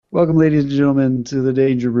Welcome, ladies and gentlemen, to the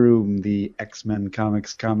Danger Room, the X-Men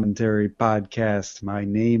Comics Commentary Podcast. My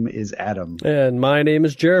name is Adam. And my name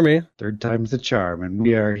is Jeremy. Third time's the charm, and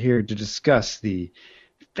we are here to discuss the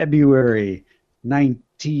February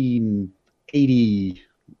 1980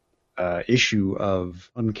 issue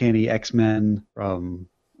of Uncanny X-Men from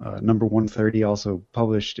number 130, also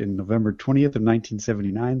published in November 20th of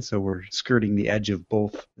 1979, so we're skirting the edge of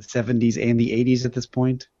both the 70s and the 80s at this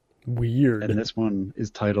point. Weird. And this one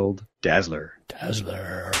is titled Dazzler.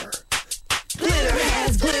 Dazzler. Glitter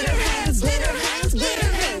hands, glitter hands, glitter hands, glitter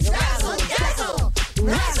hands, razzle dazzle,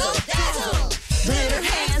 razzle dazzle. Glitter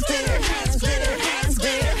hands, glitter hands, glitter hands,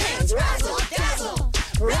 glitter hands, razzle dazzle,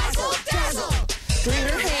 razzle dazzle.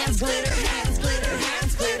 Glitter hands, glitter hands, glitter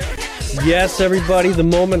hands, glitter hands. Yes, everybody, the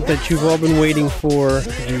moment that you've all been waiting for,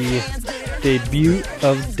 the debut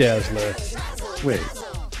of Dazzler. Wait,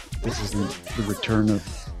 this isn't the return of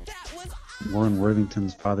Warren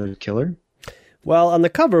Worthington's father's killer? Well, on the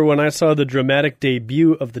cover, when I saw the dramatic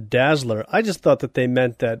debut of the Dazzler, I just thought that they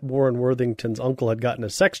meant that Warren Worthington's uncle had gotten a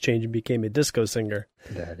sex change and became a disco singer.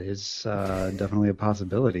 That is definitely a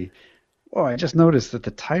possibility. Oh, I just noticed that the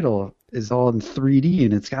title is all in 3D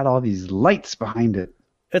and it's got all these lights behind it.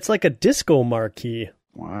 It's like a disco marquee.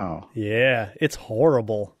 Wow. Yeah, it's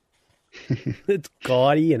horrible. It's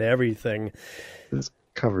gaudy and everything. This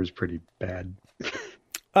cover's pretty bad.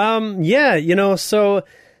 Yeah, so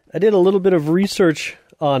I did a little bit of research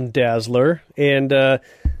on Dazzler, and I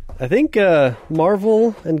think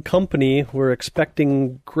Marvel and company were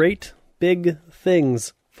expecting great big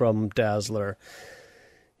things from Dazzler.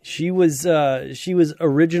 She was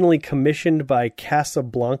originally commissioned by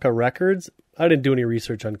Casablanca Records. I didn't do any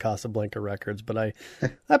research on Casablanca Records, but I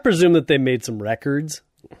presume that they made some records.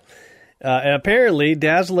 And apparently,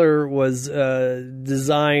 Dazzler was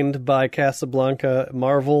designed by Casablanca,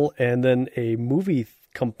 Marvel, and then a movie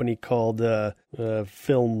company called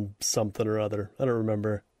Film Something or Other. I don't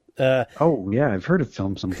remember. Oh, yeah, I've heard of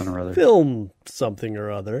Film Something or Other. Film Something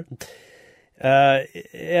or Other.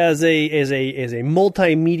 As a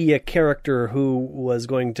multimedia character who was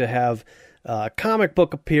going to have a comic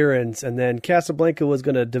book appearance, and then Casablanca was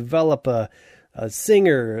going to develop a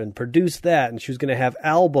singer and produce that, and she was going to have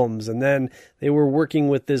albums, and then they were working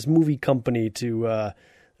with this movie company to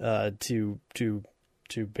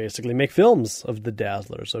basically make films of the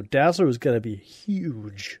Dazzler. So Dazzler was going to be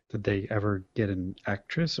huge. Did they ever get an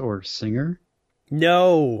actress or singer?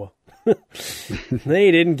 No, they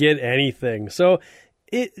didn't get anything. So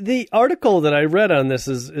the article that I read on this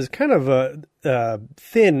is kind of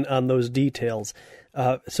thin on those details.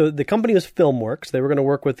 So the company was Filmworks. They were going to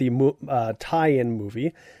work with the tie-in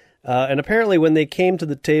movie. And apparently when they came to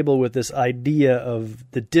the table with this idea of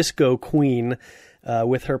the disco queen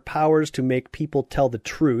with her powers to make people tell the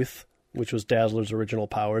truth, which was Dazzler's original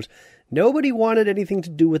powers, nobody wanted anything to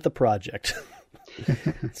do with the project.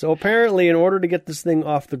 So apparently in order to get this thing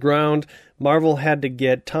off the ground, Marvel had to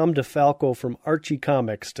get Tom DeFalco from Archie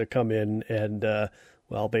Comics to come in and,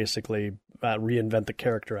 basically reinvent the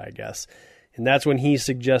character, I guess. And that's when he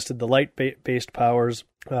suggested the light-based powers.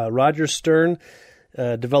 Roger Stern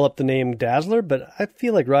developed the name Dazzler, but I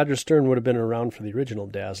feel like Roger Stern would have been around for the original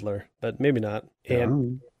Dazzler, but maybe not.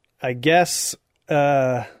 And I guess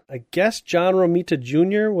John Romita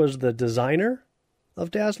Jr. was the designer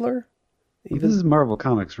of Dazzler. This is Marvel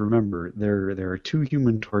Comics. Remember, there are two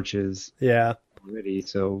Human Torches. Yeah. Already,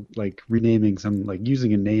 so renaming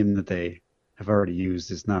using a name that they have already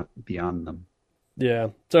used is not beyond them. Yeah.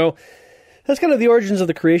 So that's kind of the origins of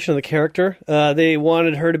the creation of the character. They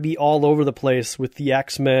wanted her to be all over the place with the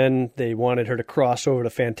X-Men. They wanted her to cross over to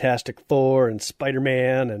Fantastic Four and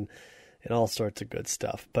Spider-Man and all sorts of good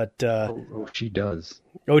stuff. But she does.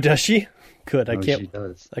 Oh, does she? Good. She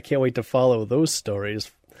does. I can't wait to follow those stories.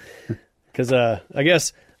 Because I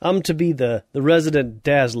guess I'm to be the resident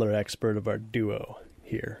Dazzler expert of our duo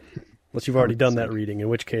here. Unless you've already done that reading, in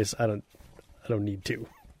which case I don't need to.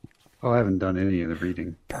 Oh, I haven't done any of the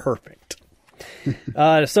reading. Perfect.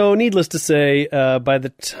 So needless to say, by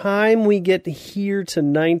the time we get here to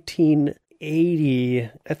 1980,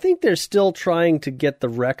 I think they're still trying to get the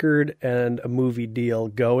record and a movie deal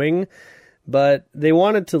going. But they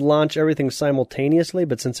wanted to launch everything simultaneously,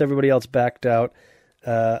 but since everybody else backed out,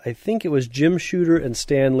 I think it was Jim Shooter and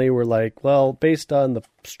Stan Lee were like, well, based on the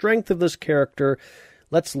strength of this character,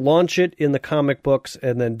 let's launch it in the comic books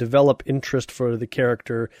and then develop interest for the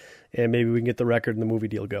character, and maybe we can get the record and the movie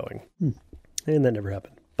deal going. And that never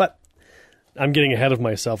happened. But I'm getting ahead of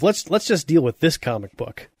myself. Let's just deal with this comic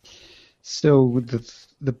book. So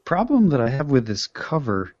the problem that I have with this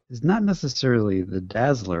cover is not necessarily the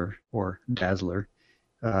Dazzler or Dazzler.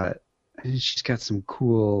 she's got some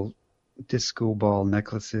cool disco ball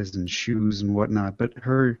necklaces and shoes and whatnot, but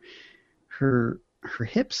her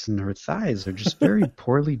hips and her thighs are just very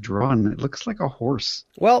poorly drawn. It looks like a horse.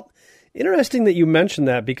 Well, interesting that you mentioned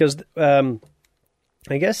that because I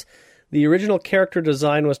guess the original character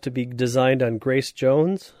design was to be designed on Grace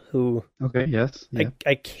Jones, who Okay, yes. Yeah.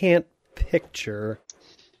 I can't picture.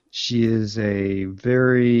 She is a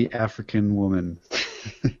very African woman.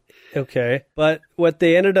 Okay. But what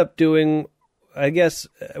they ended up doing, I guess,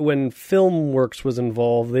 when FilmWorks was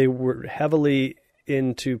involved, they were heavily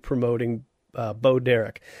into promoting Bo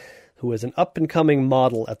Derek, who was an up-and-coming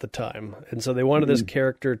model at the time. And so they wanted this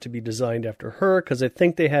character to be designed after her because I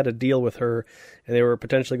think they had a deal with her, and they were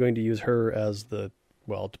potentially going to use her as to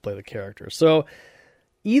play the character. So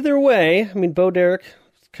either way, I mean, Bo Derek,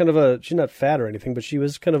 she's not fat or anything, but she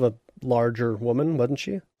was kind of a larger woman, wasn't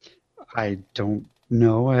she? I don't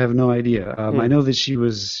know. I have no idea. I know that she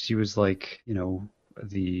was like,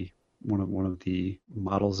 the one of the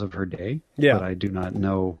models of her day. Yeah. But I do not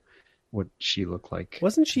know what she looked like.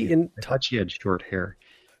 Wasn't she in... I thought she had short hair.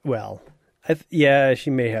 Well, yeah, she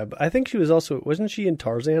may have. I think she was also... Wasn't she in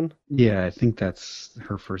Tarzan? Yeah, I think that's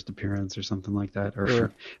her first appearance or something like that,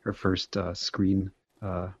 or her first screen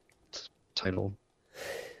title.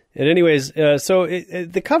 And anyways, so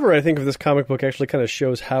the cover, I think, of this comic book actually kind of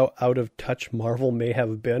shows how out of touch Marvel may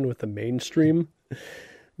have been with the mainstream.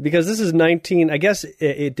 Because this is 19... I guess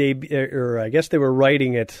I guess they were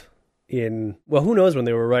writing it in... Well, who knows when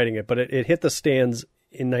they were writing it, but it hit the stands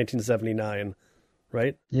in 1979,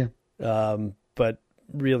 right? Yeah. But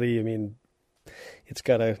really, I mean, it's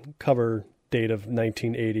got a cover date of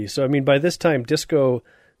 1980. So, I mean, by this time, disco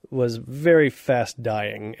was very fast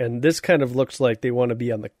dying, and this kind of looks like they want to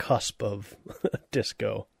be on the cusp of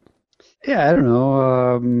disco. Yeah, I don't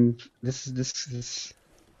know. This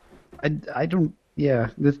I don't. Yeah,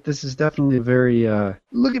 this is definitely a very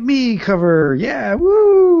look at me cover. Yeah,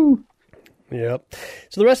 woo. Yep.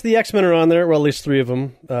 So the rest of the X-Men are on there, well, at least three of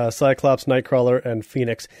them, Cyclops, Nightcrawler, and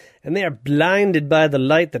Phoenix, and they are blinded by the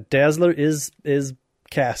light that Dazzler is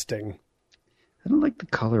casting. I don't like the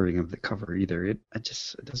coloring of the cover either. It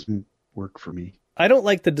doesn't work for me. I don't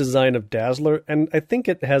like the design of Dazzler, and I think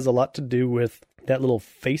it has a lot to do with that little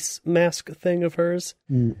face mask thing of hers,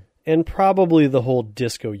 and probably the whole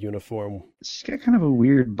disco uniform. She's got kind of a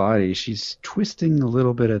weird body. She's twisting a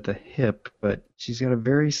little bit at the hip, but she's got a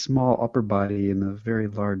very small upper body and a very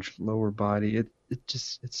large lower body.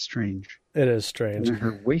 It's strange. It is strange. And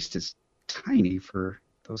her waist is tiny for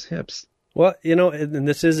those hips. Well, and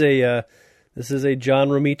this is a John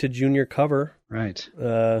Romita Jr. cover. Right.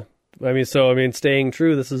 Staying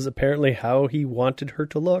true, this is apparently how he wanted her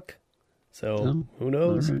to look. So, who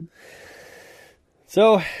knows? All right.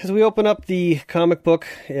 So, as we open up the comic book,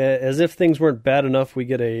 as if things weren't bad enough, we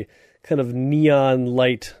get a kind of neon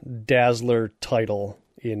light Dazzler title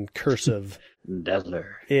in cursive.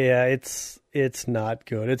 Dazzler. Yeah, it's not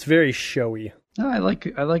good. It's very showy. No, I like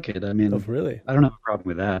it. I mean, Oh, really? I don't have a problem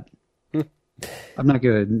with that. I'm not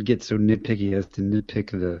going to get so nitpicky as to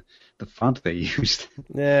nitpick the font they used.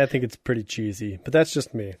 Yeah, I think it's pretty cheesy, but that's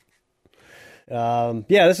just me.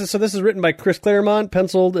 This is written by Chris Claremont,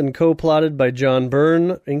 penciled and co-plotted by John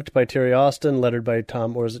Byrne, inked by Terry Austin, lettered by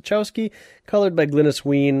Tom Orzechowski, colored by Glynis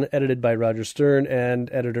Wein, edited by Roger Stern, and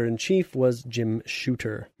editor-in-chief was Jim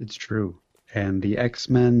Shooter. It's true. And the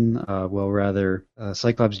X-Men,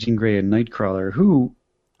 Cyclops, Jean Grey, and Nightcrawler, who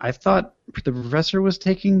I thought the Professor was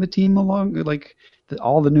taking the team along, like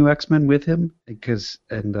all the new X-Men with him,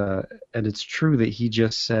 and it's true that he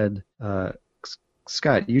just said,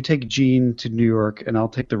 Scott, you take Jean to New York, and I'll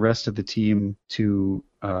take the rest of the team to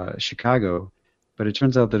Chicago. But it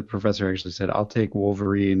turns out that the Professor actually said, I'll take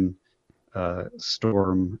Wolverine,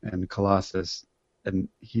 Storm, and Colossus. And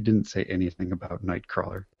he didn't say anything about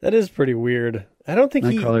Nightcrawler. That is pretty weird. I don't think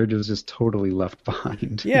Nightcrawler was just totally left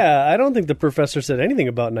behind. Yeah, I don't think the Professor said anything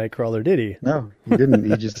about Nightcrawler, did he? No, he didn't.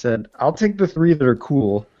 He just said, I'll take the three that are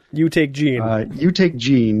cool. You take Jean. You take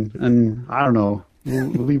Jean, and I don't know,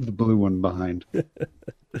 we'll leave the blue one behind.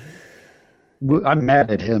 I'm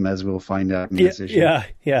mad at him, as we'll find out in this issue.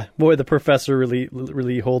 Yeah. Boy, the Professor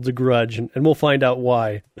really holds a grudge, and we'll find out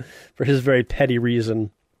why, for his very petty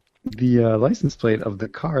reason. The license plate of the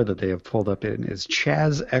car that they have pulled up in is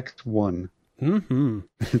Chaz X1. Mm-hmm.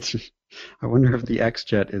 I wonder if the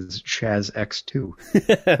X-Jet is Chaz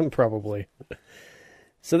X2. Probably.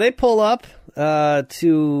 So they pull up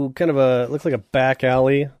to kind of looks like a back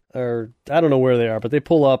alley, or I don't know where they are, but they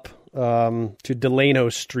pull up to Delano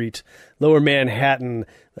Street, Lower Manhattan.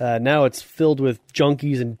 Now it's filled with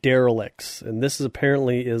junkies and derelicts, and this is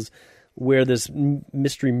apparently where this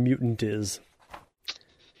mystery mutant is.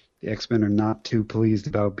 The X-Men are not too pleased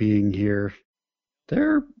about being here. They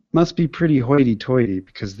must be pretty hoity-toity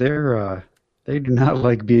because they do not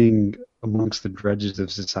like being amongst the drudges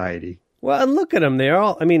of society. Well, and look at them. They're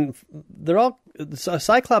all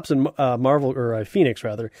Cyclops and Marvel, or Phoenix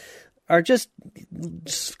rather, are just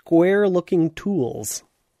square-looking tools.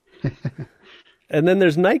 And then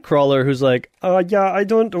there's Nightcrawler, who's like, yeah, I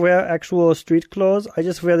don't wear actual street clothes. I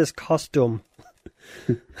just wear this costume.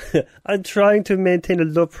 I'm trying to maintain a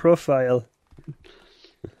low profile.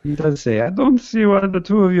 He does say, I don't see why the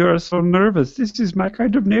two of you are so nervous. This is my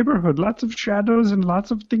kind of neighborhood. Lots of shadows and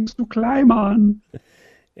lots of things to climb on.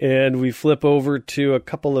 And we flip over to a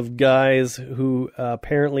couple of guys who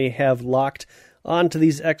apparently have locked onto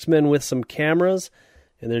these X-Men with some cameras.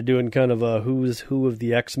 And they're doing kind of a who's who of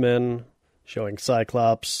the X-Men, showing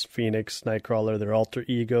Cyclops, Phoenix, Nightcrawler, their alter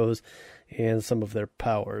egos, and some of their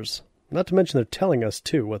powers. Not to mention they're telling us,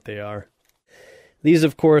 too, what they are. These,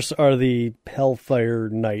 of course, are the Hellfire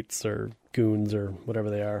Knights, or goons, or whatever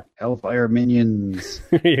they are. Hellfire minions.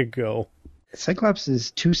 There you go. Cyclops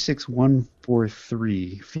is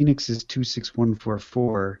 26143. Phoenix is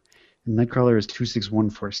 26144. And Nightcrawler is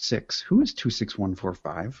 26146. Who is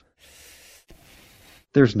 26145?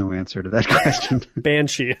 There's no answer to that question.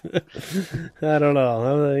 Banshee. I don't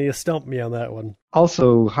know. You stumped me on that one.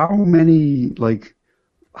 Also, how many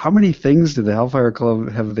things do the Hellfire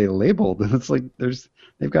Club have they labeled? It's like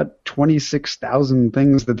they've got 26,000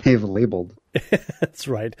 things that they've labeled. That's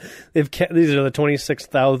right. These are the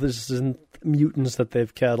 26,000 mutants that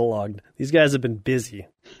they've cataloged. These guys have been busy.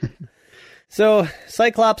 So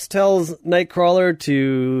Cyclops tells Nightcrawler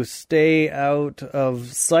to stay out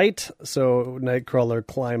of sight. So Nightcrawler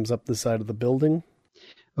climbs up the side of the building.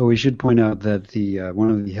 Oh, we should point out that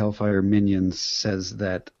one of the Hellfire minions says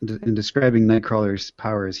that, in describing Nightcrawler's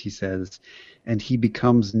powers, he says, and he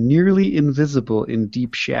becomes nearly invisible in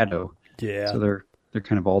deep shadow. Yeah. So they're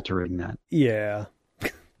kind of altering that. Yeah.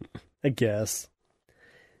 I guess.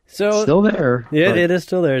 So still there. Yeah, it is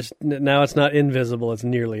still there. Now it's not invisible, it's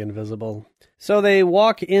nearly invisible. So they're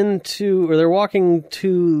walking to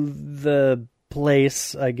the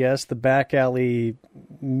place, I guess, the back alley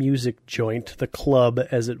music joint, the club,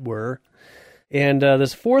 as it were. And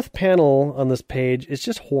this fourth panel on this page is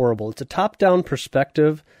just horrible. It's a top-down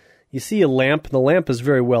perspective. You see a lamp. The lamp is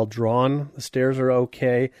very well drawn. The stairs are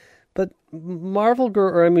okay. But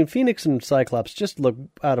Phoenix and Cyclops just look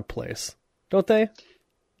out of place, don't they?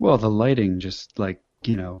 Well, the lighting just,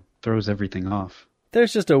 throws everything off.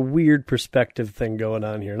 There's just a weird perspective thing going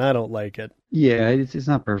on here, and I don't like it. Yeah, it's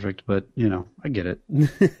not perfect, but, I get it.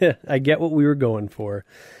 I get what we were going for.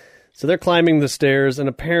 So they're climbing the stairs, and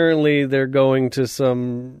apparently they're going to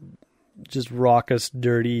some just raucous,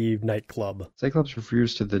 dirty nightclub. Cyclops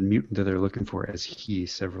refers to the mutant that they're looking for as he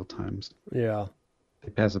several times. Yeah. They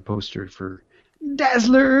pass a poster for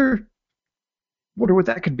Dazzler! Wonder what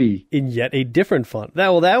that could be. In yet a different font.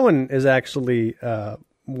 That one is actually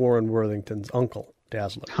Warren Worthington's uncle,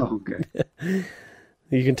 Dazzler. Oh, okay.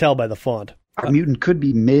 You can tell by the font. Our mutant could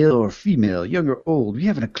be male or female, young or old. We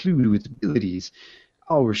haven't a clue to its abilities.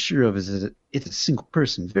 All we're sure of is that it's a single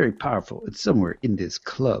person, very powerful. It's somewhere in this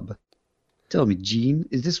club. Tell me, Gene,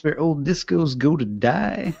 is this where old discos go to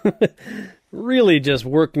die? Really just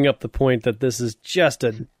working up the point that this is just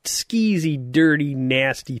a skeezy, dirty,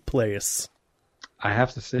 nasty place. I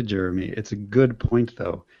have to say, Jeremy, it's a good point,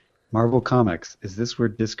 though. Marvel Comics, is this where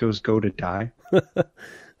discos go to die?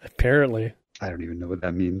 Apparently. I don't even know what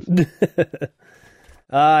that means.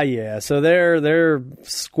 Yeah. So they're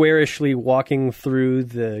squarishly walking through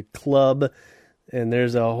the club, and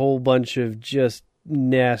there's a whole bunch of just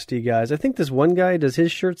nasty guys. I think this one guy, does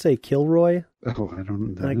his shirt say Kilroy? Oh, I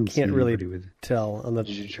don't I can't really tell on the.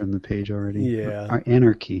 Did you turn the page already? Yeah.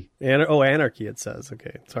 Anarchy. Anarchy. It says.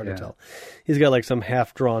 Okay, it's hard to tell. He's got like some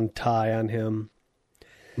half-drawn tie on him.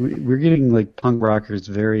 We're getting like punk rockers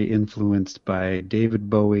very influenced by David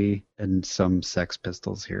Bowie and some Sex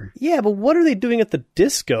Pistols here. Yeah, but what are they doing at the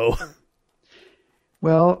disco?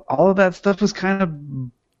 Well, all of that stuff was kind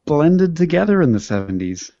of blended together in the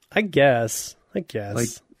 70s. I guess. Like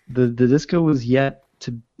the disco was yet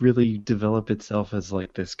to really develop itself as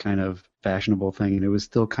like this kind of fashionable thing, and it was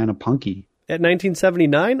still kind of punky. At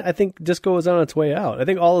 1979, I think disco was on its way out. I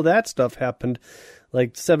think all of that stuff happened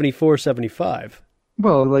like 74, 75.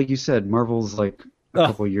 Well, like you said, Marvel's like a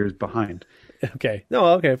couple years behind. Okay. No,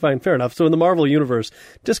 okay, fine, fair enough. So in the Marvel universe,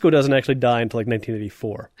 disco doesn't actually die until like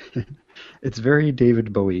 1984. It's very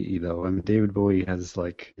David Bowie-y, though. I mean, David Bowie has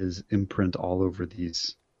like his imprint all over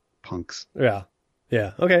these punks. Yeah.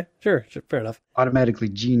 Yeah. Okay. Sure. Fair enough. Automatically,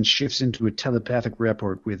 Jean shifts into a telepathic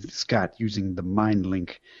rapport with Scott using the mind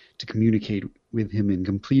link to communicate with him in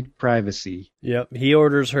complete privacy. Yep. He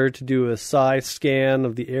orders her to do a psi scan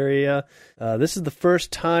of the area. This is the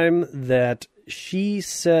first time that she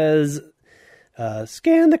says,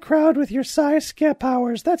 scan the crowd with your psi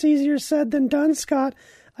powers. That's easier said than done, Scott.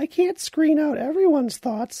 I can't screen out everyone's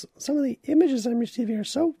thoughts. Some of the images I'm receiving are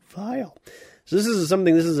so vile. So this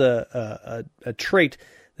is a trait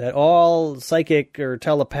that all psychic or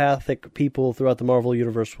telepathic people throughout the Marvel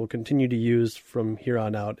Universe will continue to use from here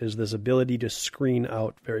on out, is this ability to screen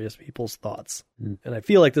out various people's thoughts. And I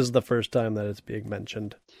feel like this is the first time that it's being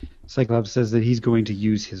mentioned. Cyclops says that he's going to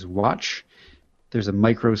use his watch. There's a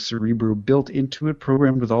micro cerebro built into it,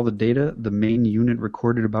 programmed with all the data the main unit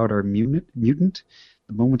recorded about our mutant.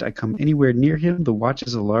 The moment I come anywhere near him, the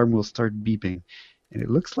watch's alarm will start beeping. And it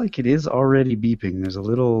looks like it is already beeping. There's a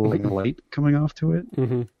little light coming off to it.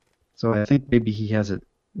 Mm-hmm. So I think maybe he has it.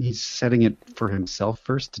 He's setting it for himself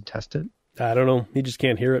first to test it. I don't know. He just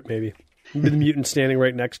can't hear it, maybe. The mutant standing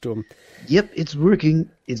right next to him. Yep, it's working.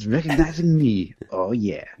 It's recognizing me. Oh,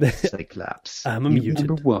 yeah. Cyclops. I'm a mutant.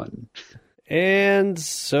 Number one. And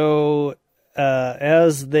so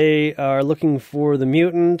as they are looking for the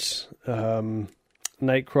mutant,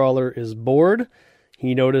 Nightcrawler is bored.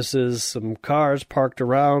 He notices some cars parked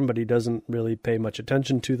around, but he doesn't really pay much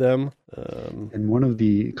attention to them. And one of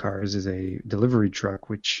the cars is a delivery truck,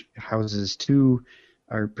 which houses two,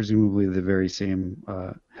 are presumably the very same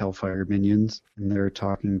Hellfire minions. And they're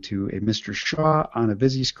talking to a Mr. Shaw on a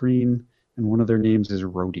busy screen, and one of their names is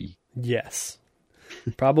Rhodey. Yes.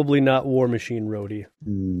 Probably not War Machine Rhodey.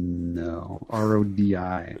 No,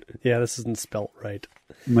 R-O-D-I. Yeah, this isn't spelt right.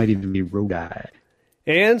 It might even be Rhodey.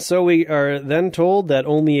 And so we are then told that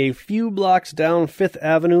only a few blocks down Fifth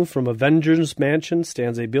Avenue from Avengers Mansion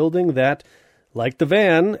stands a building that, like the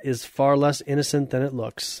van, is far less innocent than it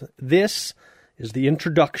looks. This is the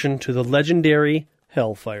introduction to the legendary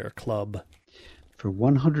Hellfire Club. For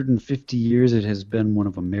 150 years, it has been one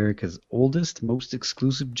of America's oldest, most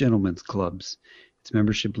exclusive gentlemen's clubs. Its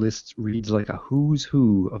membership list reads like a who's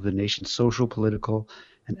who of the nation's social, political,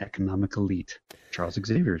 and economic elite. Charles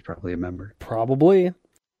Xavier is probably a member. Probably.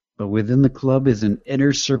 But within the club is an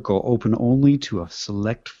inner circle open only to a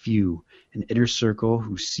select few. An inner circle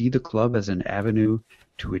who see the club as an avenue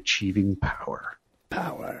to achieving power.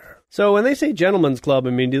 Power. So when they say gentleman's club,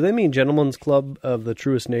 I mean, do they mean gentleman's club of the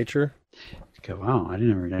truest nature? Okay, wow, I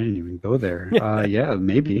didn't even go there. Yeah,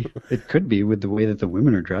 maybe. It could be with the way that the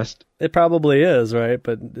women are dressed. It probably is, right?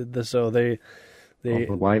 But so they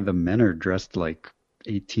But why the men are dressed like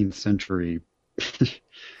 18th century.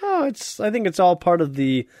 I think it's all part of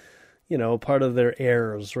the, part of their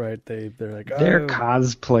airs, right? They're like, they're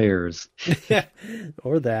cosplayers. Yeah,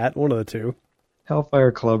 or that, one of the two.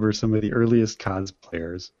 Hellfire Club are some of the earliest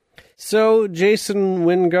cosplayers. So Jason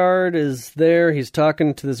Wingard is there. He's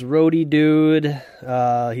talking to this Rhodey dude.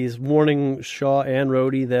 He's warning Shaw and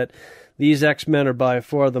Rhodey that these X-Men are by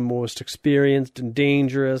far the most experienced and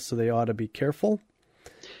dangerous, so they ought to be careful.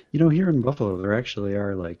 Here in Buffalo, there actually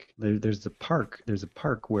are there's a park. There's a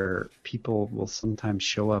park where people will sometimes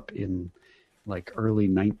show up in early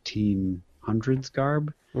 1900s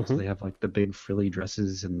garb. Mm-hmm. So they have the big frilly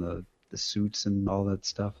dresses and the suits and all that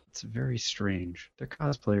stuff. It's very strange. They're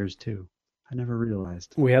cosplayers too. I never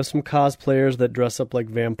realized. We have some cosplayers that dress up like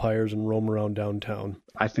vampires and roam around downtown.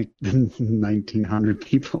 I think the 1900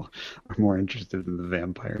 people are more interested in the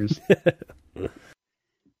vampires.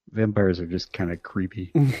 Vampires are just kind of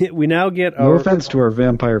creepy. We now get No offense to our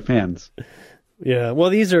vampire fans. Yeah, well,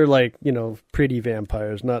 these are pretty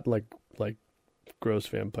vampires, not like gross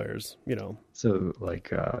vampires, So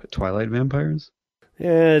Twilight vampires?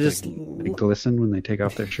 Yeah, just they glisten when they take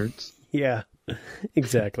off their shirts. Yeah,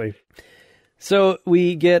 exactly. So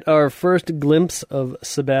we get our first glimpse of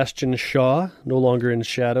Sebastian Shaw, no longer in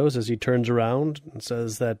shadows, as he turns around and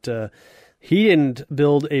says that he didn't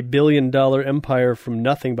build a billion-dollar empire from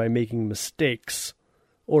nothing by making mistakes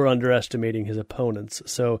or underestimating his opponents.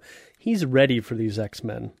 So he's ready for these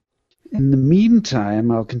X-Men. In the meantime,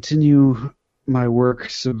 I'll continue my work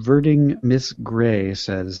subverting Miss Gray,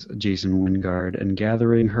 says Jason Wingard, and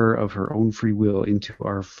gathering her of her own free will into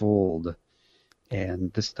our fold.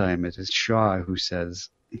 And this time it is Shaw who says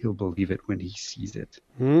he'll believe it when he sees it.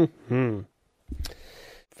 Mm-hmm.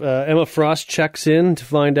 Emma Frost checks in to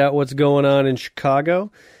find out what's going on in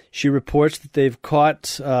Chicago. She reports that they've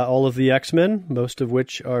caught all of the X-Men, most of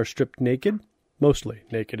which are stripped naked. Mostly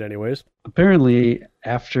naked, anyways. Apparently,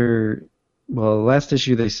 last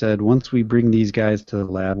issue they said, once we bring these guys to the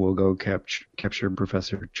lab, we'll go capture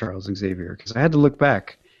Professor Charles Xavier. Because I had to look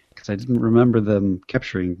back because I didn't remember them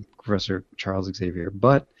capturing Professor Charles Xavier,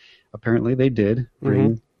 but apparently they did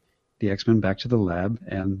bring the X-Men back to the lab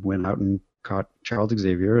and went out and caught Charles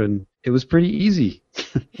Xavier, and it was pretty easy.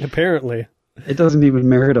 Apparently. It doesn't even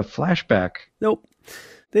merit a flashback. Nope.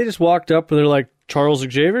 They just walked up and they're like, Charles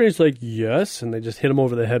Xavier? And he's like, yes. And they just hit him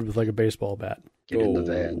over the head with like a baseball bat. Get in the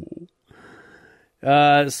van.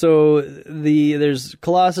 So there's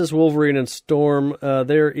Colossus, Wolverine, and Storm.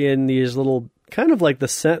 They're in these little, kind of like the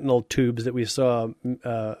Sentinel tubes that we saw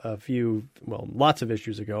lots of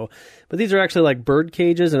issues ago. But these are actually like bird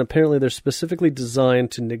cages, and apparently they're specifically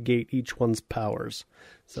designed to negate each one's powers.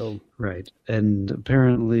 So Right. And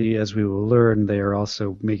apparently, as we will learn, they are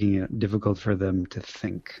also making it difficult for them to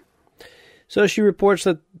think. So she reports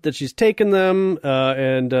that she's taken them,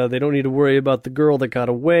 and they don't need to worry about the girl that got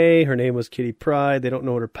away. Her name was Kitty Pryde. They don't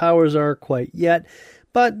know what her powers are quite yet,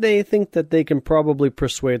 but they think that they can probably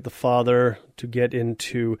persuade the father to get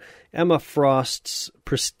into Emma Frost's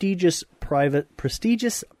prestigious private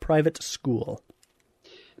school.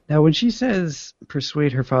 Now, when she says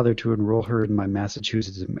persuade her father to enroll her in my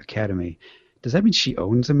Massachusetts academy, does that mean she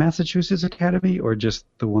owns a Massachusetts academy or just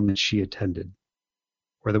the one that she attended?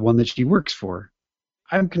 Or the one that she works for?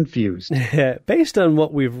 I'm confused. Based on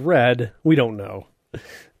what we've read, we don't know.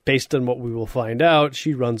 Based on what we will find out,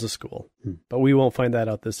 she runs a school. But we won't find that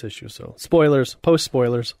out this issue, so spoilers,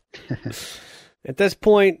 post-spoilers. At this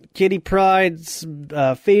point, Kitty Pryde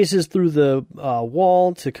phases through the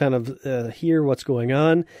wall to kind of hear what's going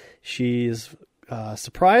on. She's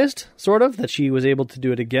surprised, sort of, that she was able to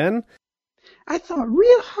do it again. I thought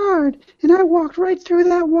real hard, and I walked right through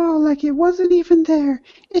that wall like it wasn't even there.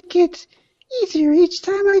 It gets easier each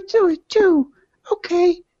time I do it, too.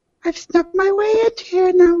 Okay, I've snuck my way in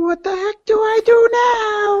here. Now what the heck do I do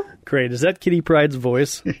now? Great. Is that Kitty Pryde's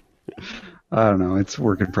voice? I don't know. It's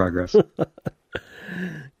work in progress. So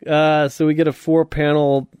we get a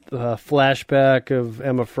 4-panel flashback of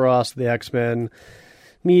Emma Frost, the X-Men,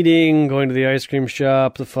 meeting, going to the ice cream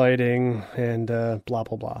shop, the fighting, and blah,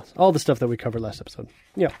 blah, blah. All the stuff that we covered last episode.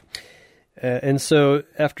 Yeah. And so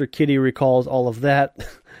after Kitty recalls all of that,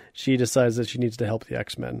 she decides that she needs to help the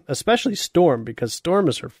X-Men, especially Storm, because Storm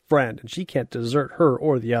is her friend, and she can't desert her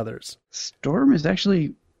or the others. Storm is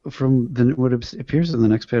actually, from what appears in the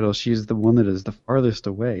next panel, she's the one that is the farthest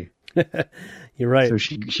away. You're right. So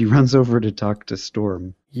she runs over to talk to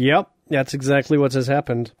Storm. Yep, that's exactly what has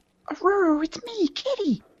happened. Aurora, it's me,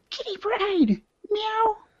 Kitty. Kitty Pryde.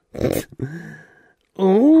 Meow.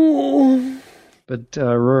 Oh. But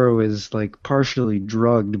Aurora is like partially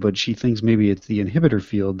drugged, but she thinks maybe it's the inhibitor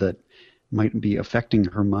field that might be affecting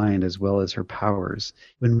her mind as well as her powers.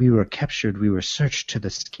 When we were captured, we were searched to the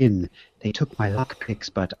skin. They took my lockpicks,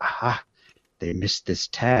 but they missed this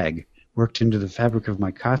tag, worked into the fabric of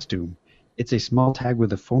my costume. It's a small tag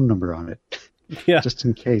with a phone number on it. Yeah. Just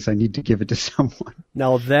in case I need to give it to someone.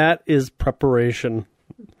 Now that is preparation.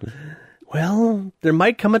 Well, there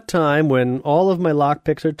might come a time when all of my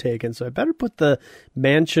lockpicks are taken, so I better put the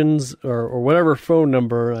mansion's or whatever phone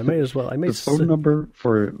number. I may The phone number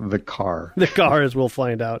for the car. The car, as we'll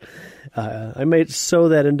find out. I might sew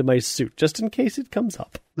that into my suit just in case it comes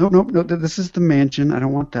up. No. This is the mansion. I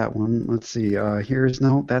don't want that one. Let's see. That's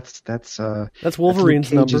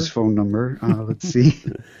Wolverine's Luke Cage's number. phone number. Let's see.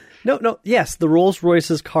 No. Yes, the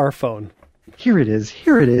Rolls-Royce's car phone. Here it is.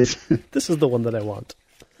 This is the one that I want.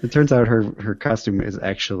 It turns out her costume is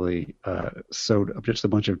actually sewed up, just a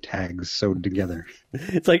bunch of tags sewed together.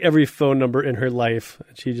 It's like every phone number in her life.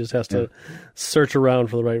 She just has to search around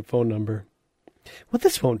for the right phone number. Well,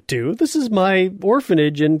 this won't do. This is my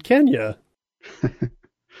orphanage in Kenya.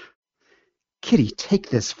 Kitty, take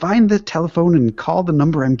this. Find the telephone and call the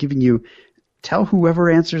number I'm giving you. Tell whoever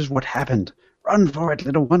answers what happened. Run for it,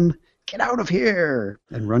 little one. Get out of here.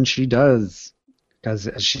 And run she does. Because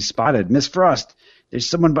as she spotted, Miss Frost, there's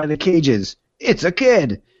someone by the cages. It's a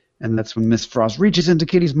kid. And that's when Miss Frost reaches into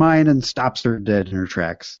Kitty's mind and stops her dead in her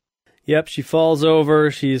tracks. Yep, she falls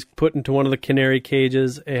over. She's put into one of the canary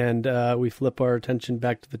cages, and we flip our attention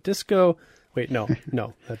back to the disco. Wait, no,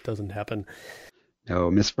 that doesn't happen.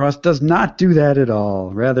 No, Miss Frost does not do that at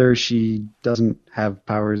all. Rather, she doesn't have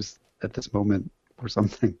powers at this moment or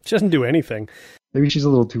something. She doesn't do anything. Maybe she's a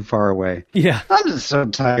little too far away. Yeah. I'm just so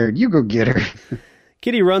tired. You go get her.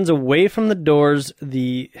 Kitty runs away from the doors.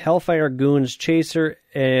 The Hellfire goons chase her,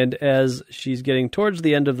 and as she's getting towards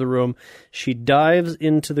the end of the room, she dives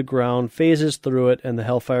into the ground, phases through it, and the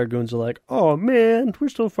Hellfire goons are like, "Oh man, we're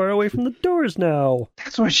so far away from the doors now."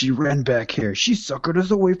 That's why she ran back here. She suckered us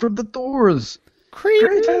away from the doors.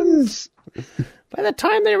 Cretins! By the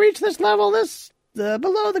time they reach this level, this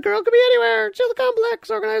below. The girl could be anywhere. Chill the complex.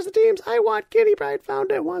 Organize the teams. I want Kitty Pryde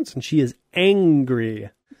found at once. And she is angry.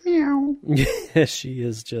 Meow. Yes, she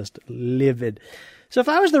is just livid. So if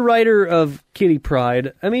I was the writer of Kitty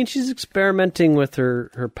Pryde, I mean, she's experimenting with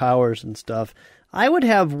her powers and stuff. I would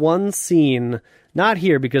have one scene, not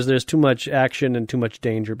here because there's too much action and too much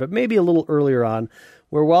danger, but maybe a little earlier on,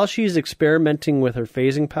 where while she's experimenting with her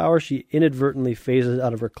phasing power, she inadvertently phases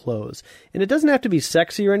out of her clothes. And it doesn't have to be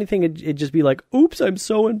sexy or anything. It'd just be like, oops, I'm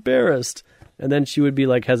so embarrassed. And then she would be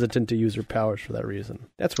like hesitant to use her powers for that reason.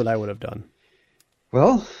 That's what I would have done.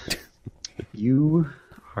 Well, you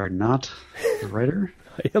are not the writer.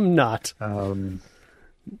 I am not. I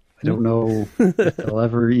don't know if I'll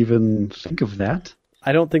ever even think of that.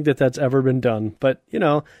 I don't think that that's ever been done. But,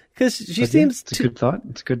 because she seems it's a good thought.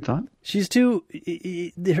 It's a good thought. She's too...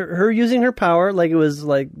 Her using her power, like it was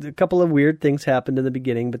like a couple of weird things happened in the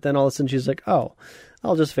beginning, but then all of a sudden she's like, oh,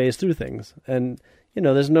 I'll just phase through things. And,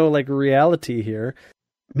 there's no like reality here.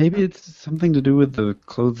 Maybe it's something to do with the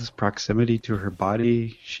clothes' proximity to her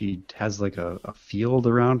body. She has like a field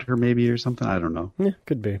around her maybe or something. I don't know. Yeah,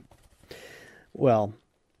 could be. Well,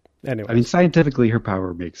 anyway. I mean, scientifically, her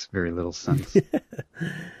power makes very little sense.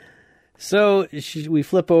 So we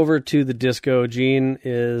flip over to the disco. Jean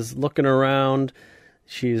is looking around.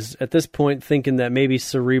 She's at this point thinking that maybe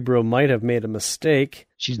Cerebro might have made a mistake.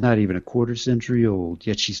 She's not even a quarter century old,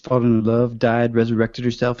 yet she's fallen in love, died, resurrected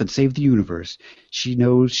herself, and saved the universe. She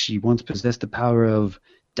knows she once possessed the power of ...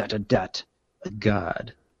 a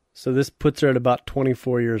god. So this puts her at about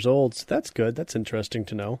 24 years old. So that's good. That's interesting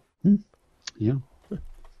to know. Yeah.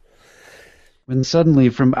 When suddenly,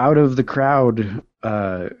 from out of the crowd,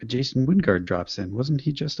 Jason Wingard drops in. Wasn't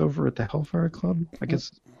he just over at the Hellfire Club? I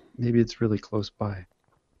guess maybe it's really close by.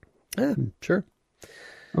 Yeah, sure.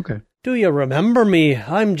 Okay. Do you remember me?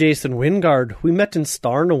 I'm Jason Wingard. We met in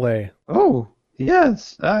Starnaway. Oh,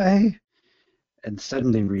 yes, And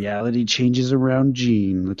suddenly reality changes around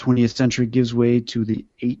Jean. The 20th century gives way to the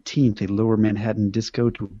 18th, a lower Manhattan disco,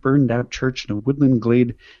 to a burned-out church in a woodland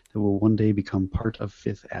glade that will one day become part of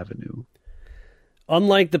Fifth Avenue.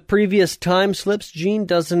 Unlike the previous time slips, Jean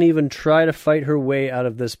doesn't even try to fight her way out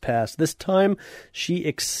of this past. This time, she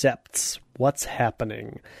accepts what's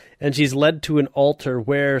happening. And she's led to an altar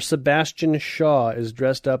where Sebastian Shaw is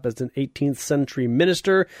dressed up as an 18th century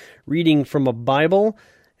minister reading from a Bible,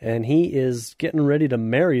 and he is getting ready to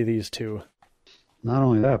marry these two. Not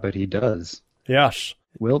only that, but he does. Yes.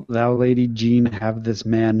 Wilt thou, Lady Jean, have this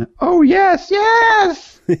man? Oh, yes,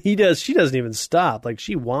 yes! He does. She doesn't even stop. Like,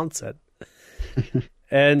 she wants it.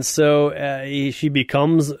 And so she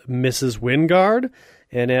becomes Mrs. Wingard,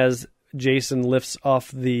 and as Jason lifts off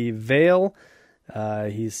the veil,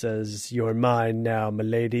 he says, "You're mine now,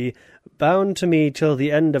 milady, bound to me till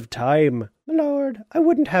the end of time. My lord, I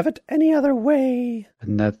wouldn't have it any other way."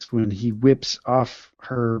 And that's when he whips off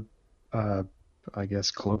her, I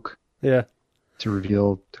guess, cloak. Yeah. To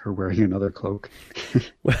reveal her wearing another cloak.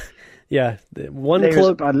 Yeah, one layers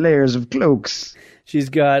cloak. upon layers of cloaks. She's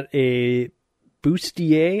got a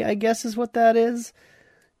bustier, I guess is what that is.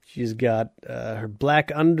 She's got her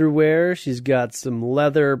black underwear. She's got some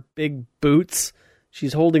leather big boots.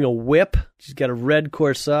 She's holding a whip. She's got a red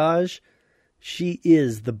corsage. She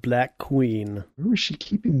is the Black Queen. Where was she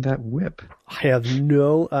keeping that whip? I have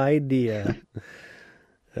no idea.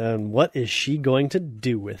 And what is she going to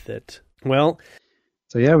do with it? Well,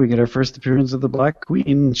 so yeah, we get our first appearance of the Black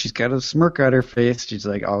Queen. She's got a smirk on her face. She's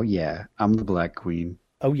like, "Oh yeah, I'm the Black Queen.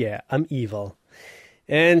 Oh yeah, I'm evil."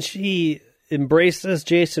 And she embraces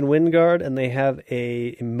Jason Wingard, and they have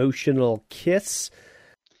a emotional kiss.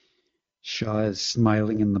 Shaw is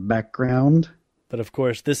smiling in the background. But of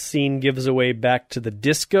course, this scene gives away back to the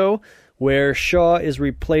disco, where Shaw is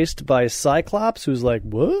replaced by Cyclops, who's like,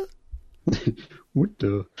 "What?" What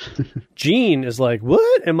the? Jean is like,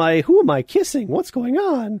 "What? Who am I kissing? What's going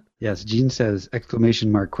on?" Yes, Jean says, !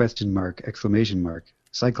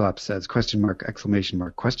 Cyclops says, !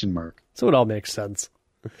 So it all makes sense.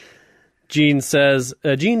 Jean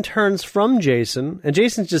turns from Jason, and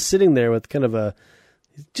Jason's just sitting there with kind of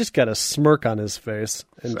he's just got a smirk on his face.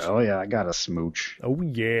 And oh yeah, I got a smooch. Oh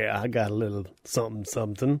yeah, I got a little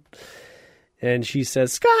something. And she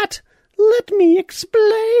says, "Scott, let me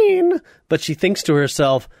explain." But she thinks to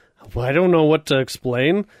herself, well, I don't know what to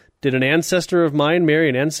explain. Did an ancestor of mine marry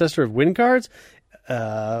an ancestor of Wingard's?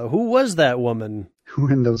 Who was that woman? Who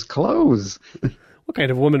in those clothes? What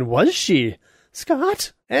kind of woman was she?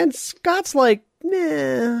 Scott? And Scott's like,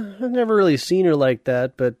 nah, I've never really seen her like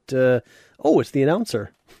that, but, it's the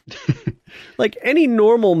announcer. Like any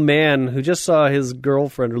normal man who just saw his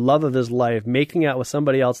girlfriend or love of his life making out with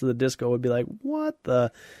somebody else at the disco would be like, what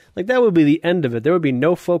the? Like that would be the end of it. There would be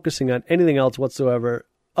no focusing on anything else whatsoever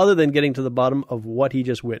other than getting to the bottom of what he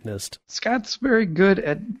just witnessed. Scott's very good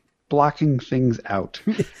at blocking things out.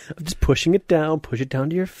 Just push it down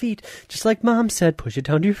to your feet. Just like Mom said, push it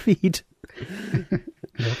down to your feet.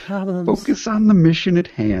 No problems. Focus on the mission at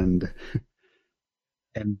hand.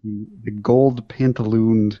 And the gold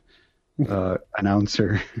pantalooned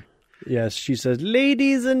announcer. Yes, she says,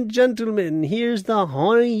 ladies and gentlemen, here's the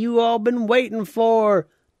honey you all been waiting for,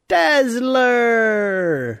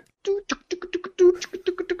 Dazzler!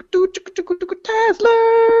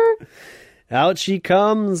 Dazzler! Out she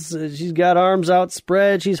comes. She's got arms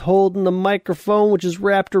outspread. She's holding the microphone, which is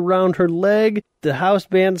wrapped around her leg. The house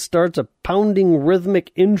band starts a pounding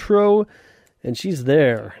rhythmic intro, and she's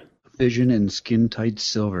there. Vision in skin-tight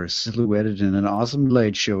silver, silhouetted in an awesome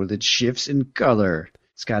light show that shifts in color.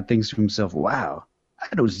 Scott thinks to himself, wow, I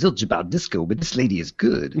know zilch about disco, but this lady is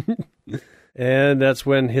good. And that's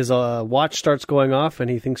when his watch starts going off, and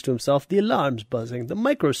he thinks to himself, the alarm's buzzing. The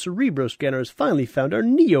micro-cerebro scanner has finally found our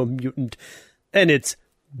neo-mutant. And it's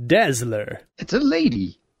Dazzler. It's a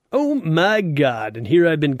lady. Oh my God, and here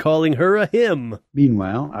I've been calling her a him.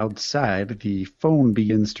 Meanwhile, outside, the phone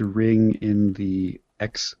begins to ring in the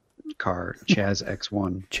X car, Chaz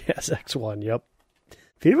X1. Chaz X1, yep.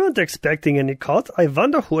 We weren't expecting any calls. I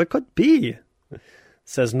wonder who it could be,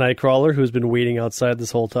 says Nightcrawler, who's been waiting outside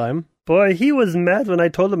this whole time. Boy, he was mad when I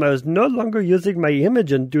told him I was no longer using my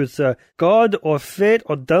image inducer. God or fate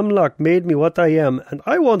or dumb luck made me what I am, and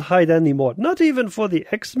I won't hide anymore, not even for the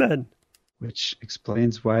X-Men. Which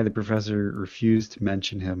explains why the professor refused to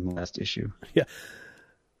mention him last issue. Yeah.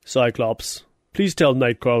 Cyclops, please tell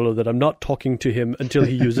Nightcrawler that I'm not talking to him until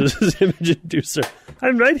he uses his image inducer.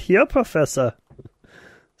 I'm right here, Professor.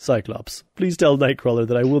 Cyclops, please tell Nightcrawler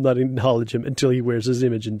that I will not acknowledge him until he wears his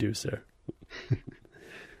image inducer.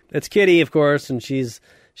 It's Kitty, of course, and she's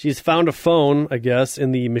found a phone, I guess,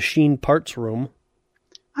 in the machine parts room.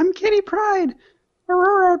 I'm Kitty Pryde.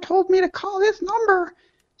 Aurora told me to call this number.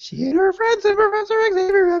 She and her friends and Professor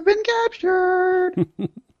Xavier have been captured.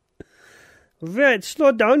 Right,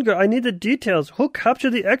 slow down, girl. I need the details. Who captured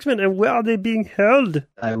the X-Men and where are they being held?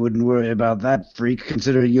 I wouldn't worry about that, freak,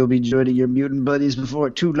 considering you'll be joining your mutant buddies before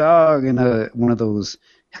too long in one of those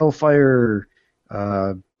Hellfire,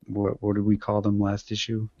 what did we call them last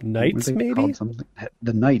issue? Knights, maybe? Called something?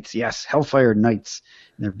 The Knights, yes, Hellfire Knights.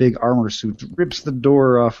 And their big armor suits rips the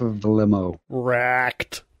door off of the limo.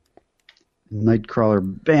 Racked. Nightcrawler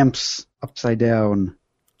bamps upside down.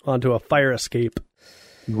 Onto a fire escape.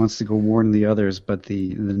 He wants to go warn the others, but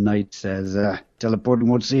the knight says, teleporting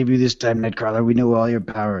won't save you this time, Nightcrawler. We know all your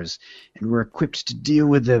powers, and we're equipped to deal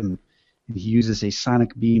with them. And he uses a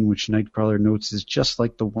sonic beam, which Nightcrawler notes is just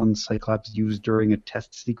like the one Cyclops used during a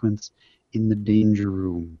test sequence in the Danger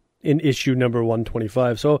Room. In issue number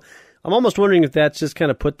 125. So I'm almost wondering if that's just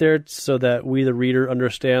kind of put there so that we, the reader,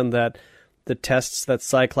 understand that the tests that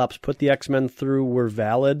Cyclops put the X-Men through were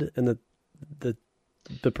valid and that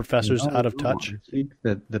the professor's out of touch. I think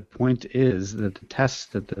that the point is that the tests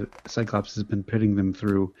that the Cyclops has been putting them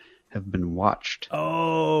through have been watched.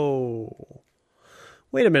 Oh.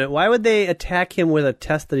 Wait a minute. Why would they attack him with a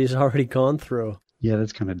test that he's already gone through? Yeah,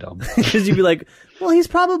 that's kind of dumb. Because you'd be like, well, he's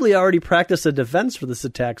probably already practiced a defense for this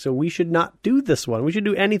attack, so we should not do this one. We should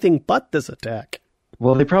do anything but this attack.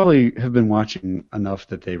 Well, they probably have been watching enough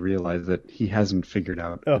that they realize that he hasn't figured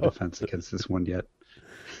out a defense against this one yet.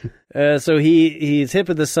 So he's hit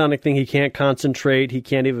with the sonic thing. He can't concentrate. He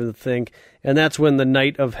can't even think. And that's when the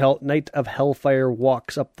Knight of Hellfire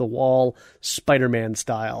walks up the wall, Spider-Man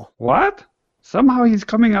style. What? Somehow he's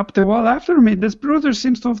coming up the wall after me. This bruiser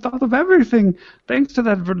seems to have thought of everything. Thanks to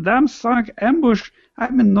that damn sonic ambush,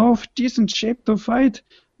 I'm in no decent shape to fight.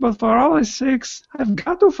 But for all his sakes, I've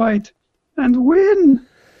got to fight. And win!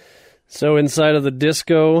 So inside of the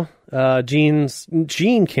disco,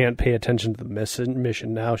 Jean can't pay attention to the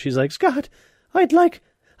mission now. She's like, Scott, I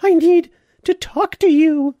need to talk to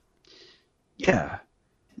you. Yeah,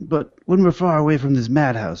 but when we're far away from this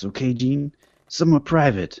madhouse, okay, Jean? Somewhere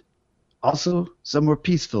private. Also, somewhere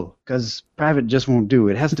peaceful, because private just won't do.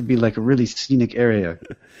 It has to be like a really scenic area.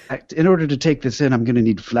 In order to take this in, I'm going to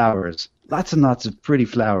need flowers. Lots and lots of pretty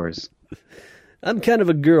flowers. I'm kind of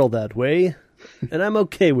a girl that way, and I'm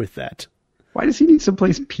okay with that. Why does he need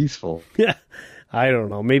someplace peaceful? Yeah, I don't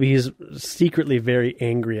know. Maybe he's secretly very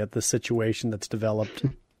angry at the situation that's developed.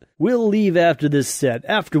 We'll leave after this set,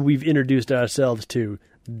 after we've introduced ourselves to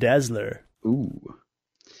Dazzler. Ooh.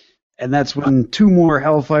 And that's when two more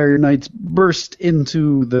Hellfire Knights burst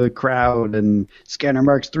into the crowd, and Scanner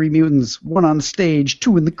marks 3 mutants, 1 on stage,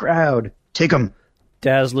 2 in the crowd. Take 'em.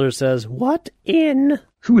 Dazzler says, "What in?"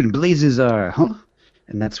 Who in blazes are, huh?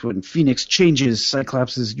 And that's when Phoenix changes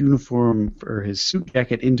Cyclops' uniform, or his suit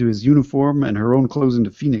jacket, into his uniform, and her own clothes into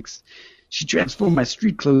Phoenix. She transformed my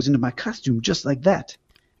street clothes into my costume just like that.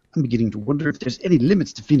 I'm beginning to wonder if there's any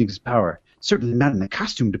limits to Phoenix's power. Certainly not in the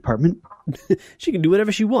costume department. She can do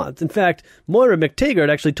whatever she wants. In fact, Moira McTaggart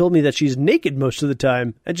actually told me that she's naked most of the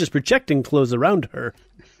time and just projecting clothes around her.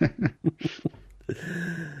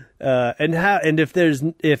 And if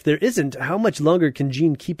there isn't, how much longer can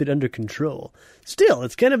Jean keep it under control? Still,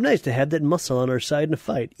 it's kind of nice to have that muscle on our side in a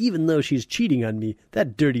fight, even though she's cheating on me.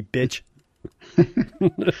 That dirty bitch.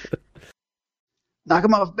 Knock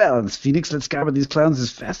 'em off balance, Phoenix. Let's scour these clowns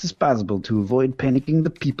as fast as possible to avoid panicking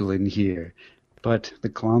the people in here. But the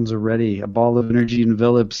clowns are ready. A ball of energy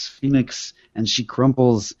envelops Phoenix, and she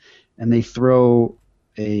crumples, and they throw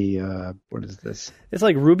a, what is this? It's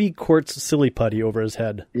like Ruby Quartz silly putty over his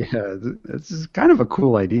head. Yeah, this is kind of a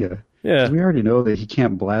cool idea. Yeah. 'Cause we already know that he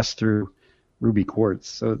can't blast through Ruby Quartz,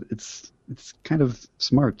 so it's kind of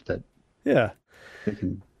smart that Yeah. they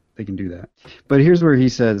can do that. But here's where he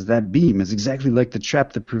says that beam is exactly like a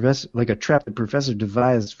trap the professor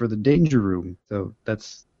devised for the danger room. So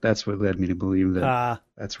that's what led me to believe that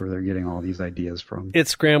that's where they're getting all these ideas from. It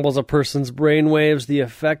scrambles a person's brainwaves. The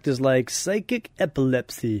effect is like psychic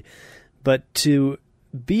epilepsy. But to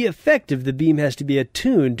be effective, the beam has to be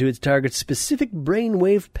attuned to its target's specific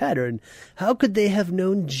brainwave pattern. How could they have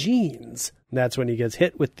known genes? That's when he gets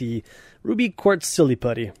hit with the Ruby Quartz silly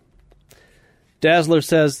putty. Dazzler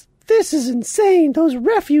says, "This is insane. Those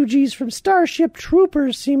refugees from Starship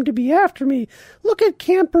Troopers seem to be after me. Look at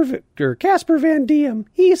Casper Van Diem.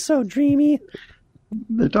 He's so dreamy."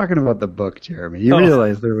 They're talking about the book, Jeremy. You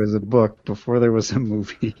realize there was a book before there was a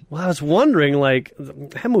movie. Well, I was wondering, like,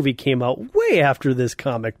 that movie came out way after this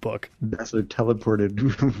comic book. Dazzler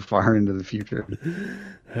teleported far into the future.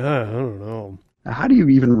 I don't know. How do you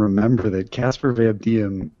even remember that Casper Van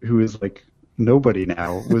Diem, who is like nobody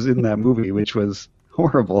now, was in that movie, which was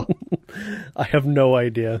horrible? I have no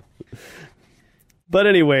idea. But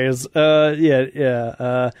anyways,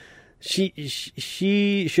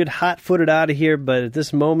 she should hot-foot it out of here, but at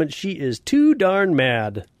this moment she is too darn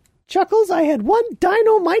mad. "Chuckles, I had one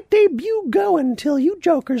dynamite debut going until you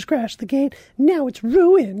jokers crashed the gate. Now it's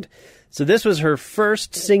ruined." So this was her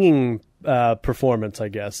first singing performance, I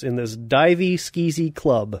guess, in this divey, skeezy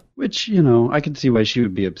club. Which, you know, I can see why she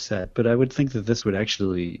would be upset, but I would think that this would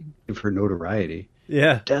actually give her notoriety.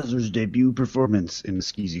 Yeah. Dazzler's debut performance in the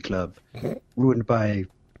Skeezy Club, ruined by,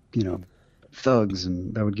 you know, thugs,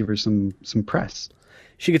 and that would give her some press.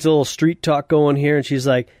 She gets a little street talk going here, and she's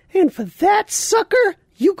like, "And for that, sucker,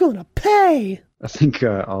 you gonna pay." I think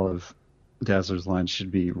all of Dazzler's lines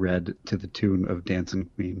should be read to the tune of Dancing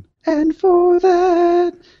Queen. And for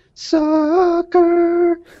that,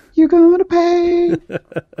 sucker, you're gonna pay.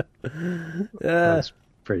 That's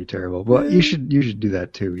pretty terrible. Well, you should do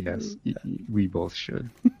that too. Yes, we both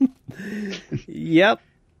should. Yep,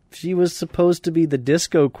 she was supposed to be the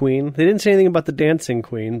disco queen. They didn't say anything about the dancing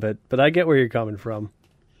queen, but I get where you're coming from.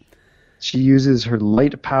 She uses her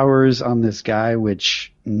light powers on this guy,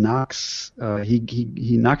 which knocks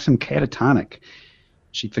he knocks him catatonic.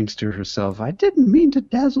 She thinks to herself, "I didn't mean to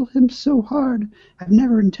dazzle him so hard. I've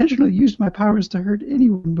never intentionally used my powers to hurt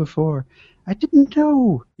anyone before. I didn't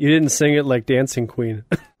know." You didn't sing it like Dancing Queen.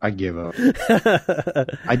 I give up.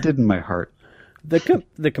 I did in my heart.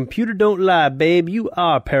 The computer don't lie, babe. You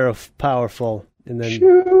are powerful. And then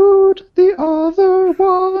shoot the other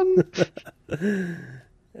one.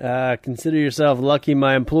 Consider yourself lucky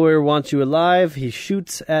my employer wants you alive. He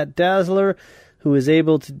shoots at Dazzler, who is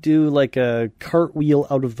able to do like a cartwheel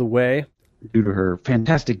out of the way. Due to her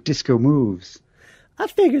fantastic disco moves. I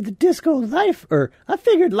figured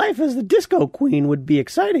life as the disco queen would be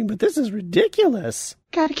exciting, but this is ridiculous.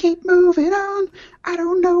 Gotta keep moving on. I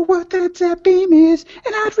don't know what that zap beam is,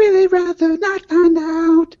 and I'd really rather not find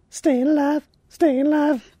out. Staying alive.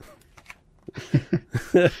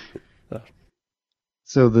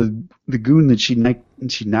 So the goon that she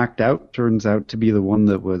knocked out turns out to be the one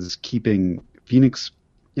that was keeping Phoenix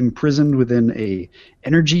imprisoned within a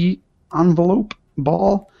energy envelope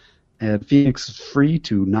ball. And Phoenix is free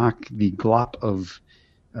to knock the glop of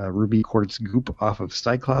Ruby Quartz goop off of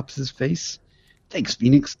Cyclops' face. Thanks,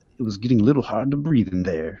 Phoenix. It was getting a little hard to breathe in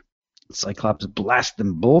there. Cyclops blasts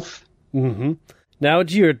them both. Mm-hmm. Now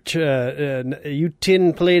it's your you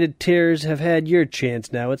tin-plated tears have had your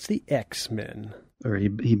chance. Now it's the X-Men. Or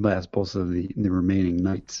he blasts both of the remaining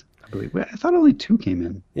knights, I believe. Wait, I thought only 2 came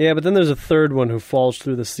in. Yeah, but then there's a third one who falls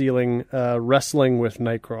through the ceiling, wrestling with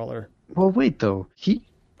Nightcrawler. Well, wait though.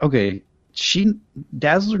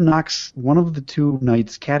 Dazzler knocks one of the 2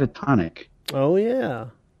 knights catatonic, Oh, yeah.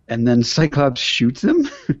 and then Cyclops shoots him.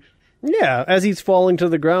 Yeah, as he's falling to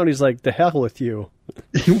the ground, he's like, "The hell with you."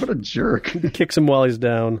 What a jerk! Kicks him while he's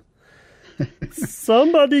down.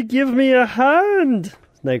 "Somebody give me a hand,"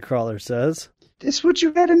 Nightcrawler says. This what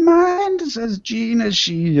you had in mind? Says Jean as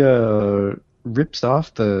she rips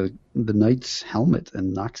off the knight's helmet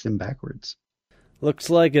and knocks him backwards. "Looks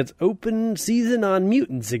like it's open season on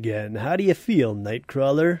mutants again. How do you feel,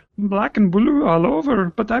 Nightcrawler?" Black and blue all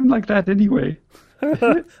over, but I'm like that anyway.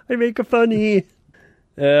 I make a funny.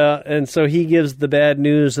 And so he gives the bad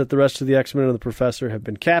news that the rest of the X-Men and the Professor have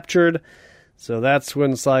been captured. So that's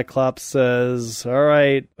when Cyclops says, "All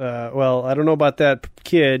right, well, I don't know about that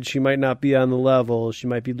kid. She might not be on the level. She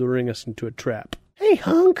might be luring us into a trap." "Hey,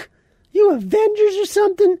 hunk, you Avengers or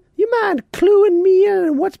something? You mind cluing me in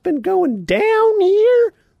on what's been going down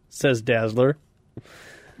here?" says Dazzler.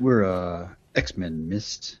 We're X-Men,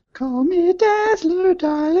 Mist. Call me Dazzler,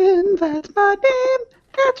 darling, that's my name.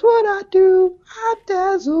 That's what I do. I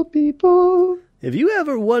dazzle people. "Have you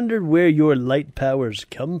ever wondered where your light powers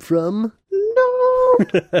come from?"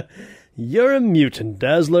 No. "You're a mutant,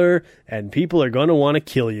 Dazzler, and people are going to want to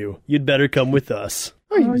kill you. You'd better come with us.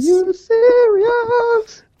 Are you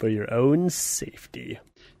serious? For your own safety."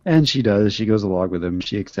 And she does. She goes along with him.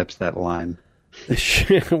 She accepts that line.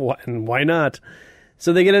 And why not?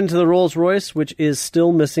 So they get into the Rolls Royce, which is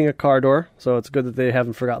still missing a car door, so it's good that they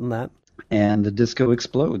haven't forgotten that. And the disco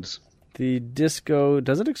explodes. The disco,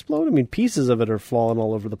 does it explode? I mean, pieces of it are falling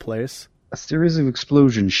all over the place. A series of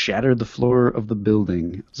explosions shattered the floor of the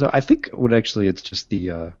building. So I think it's just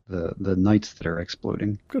the knights that are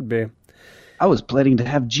exploding. Could be. I was planning to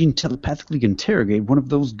have Jean telepathically interrogate one of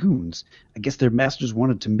those goons. I guess their masters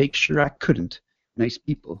wanted to make sure I couldn't. Nice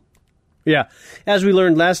people. Yeah. As we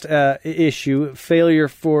learned last issue, failure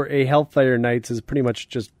for a Hellfire Knights is pretty much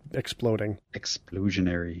just exploding.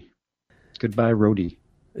 Explosionary. Goodbye, Rhodey.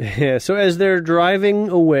 Yeah, so as they're driving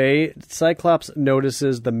away, Cyclops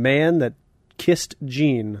notices the man that kissed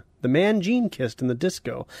Jean. The man Jean kissed in the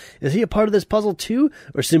disco. Is he a part of this puzzle too,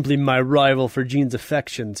 or simply my rival for Jean's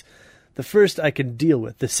affections? The first I can deal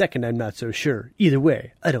with, the second I'm not so sure. Either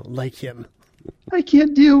way, I don't like him. I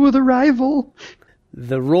can't deal with a rival.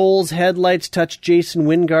 The Rolls headlights touch Jason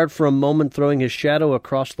Wingard for a moment, throwing his shadow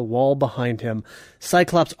across the wall behind him.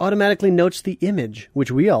 Cyclops automatically notes the image, which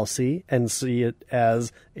we all see, and see it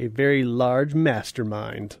as a very large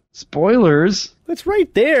mastermind. Spoilers. It's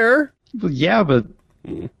right there. Well, yeah, but...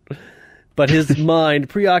 But his mind,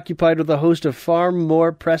 preoccupied with a host of far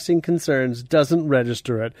more pressing concerns, doesn't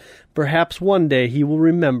register it. Perhaps one day he will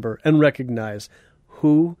remember and recognize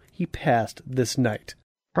who he passed this night.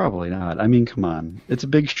 Probably not. I mean, come on. It's a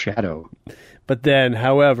big shadow. But then,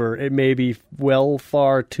 however, it may be well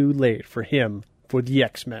far too late for him, for the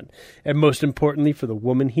X-Men, and most importantly for the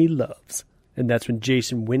woman he loves. And that's when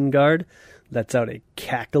Jason Wingard lets out a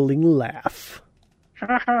cackling laugh.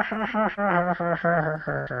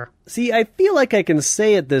 See, I feel like I can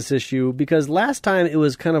say it this issue because last time it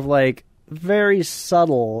was kind of like very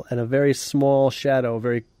subtle and a very small shadow,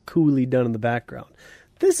 very coolly done in the background.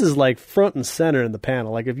 This is like front and center in the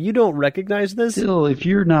panel. Like if you don't recognize this, still, if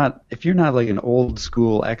you're not like an old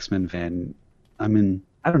school X-Men fan, I mean,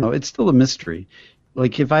 I don't know. It's still a mystery.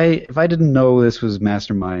 Like if I didn't know this was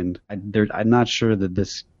Mastermind, I'm not sure that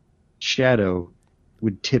this shadow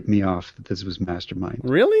would tip me off that this was Mastermind.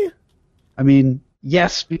 Really? I mean,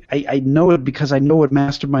 yes, I know it because I know what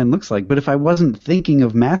Mastermind looks like. But if I wasn't thinking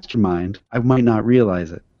of Mastermind, I might not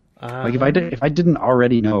realize it. Like if I didn't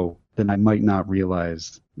already know, then I might not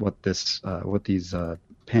realize what these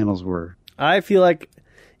panels were. I feel like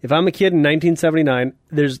if I'm a kid in 1979,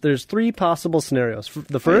 there's three possible scenarios.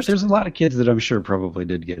 The first, there's a lot of kids that I'm sure probably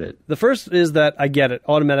did get it. The first is that I get it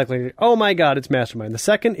automatically. Oh my God, it's Mastermind. The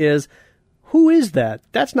second is, who is that?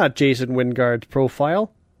 That's not Jason Wingard's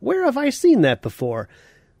profile. Where have I seen that before?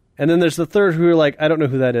 And then there's the third who are like, I don't know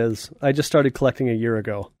who that is. I just started collecting a year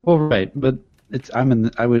ago. Well, right, but I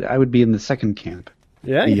would be in the second camp.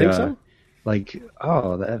 Yeah, you think so? Like,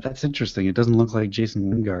 oh, that's interesting. It doesn't look like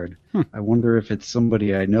Jason Wingard. I wonder if it's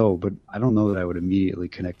somebody I know, but I don't know that I would immediately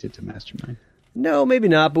connect it to Mastermind. No, maybe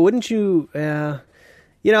not, but wouldn't you... I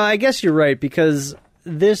guess you're right, because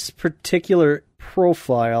this particular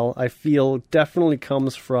profile, I feel, definitely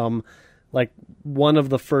comes from, like, one of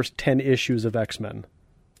the first 10 issues of X-Men.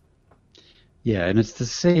 Yeah, and it's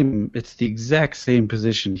the exact same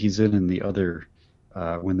position he's in the other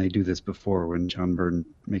when they do this before, when John Byrne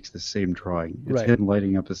makes the same drawing. It's Right. him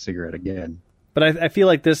lighting up a cigarette again. But I feel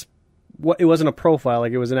like this, it wasn't a profile,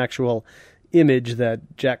 like it was an actual image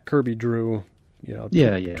that Jack Kirby drew,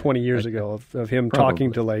 Yeah. 20 years ago of him Probably.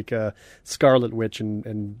 talking to like Scarlet Witch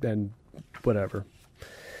and whatever,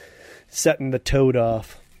 setting the toad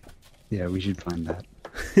off. Yeah, we should find that.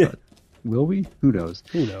 But will we? Who knows?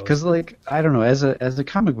 Who knows? Because, like, I don't know. As a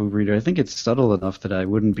comic book reader, I think it's subtle enough that I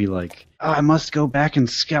wouldn't be like, I must go back and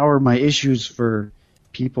scour my issues for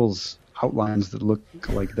people's outlines that look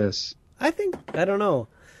like this. I don't know.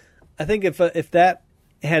 I think if that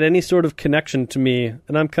had any sort of connection to me,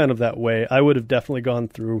 and I'm kind of that way, I would have definitely gone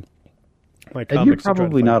through my comics. And you're to try to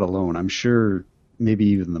probably find not alone. I'm sure maybe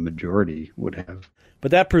even the majority would have.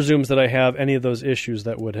 But that presumes that I have any of those issues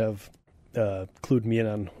that would have clued me in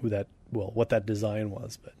on what that design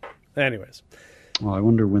was. But anyways, Well, I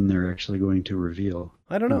wonder when they're actually going to reveal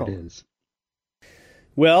I don't know. who it is.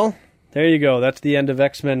 Well, there you go. That's the end of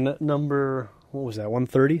X-Men number, what was that,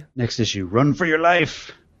 130? Next issue, Run for Your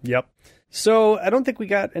Life! Yep. So I don't think we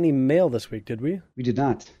got any mail this week, did we? We did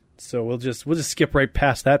not. So we'll just skip right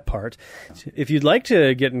past that part. If you'd like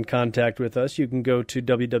to get in contact with us, you can go to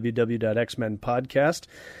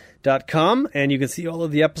www.xmenpodcast.com and you can see all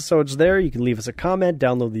of the episodes there. You can leave us a comment,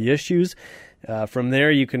 download the issues. From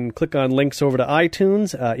there, you can click on links over to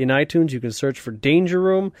iTunes. In iTunes, you can search for Danger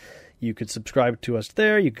Room. You could subscribe to us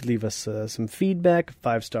there. You could leave us some feedback, a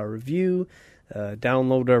 5-star review,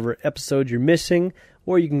 download whatever episode you're missing,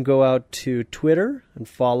 or you can go out to Twitter and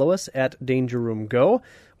follow us at Danger Room Go,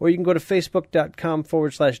 or you can go to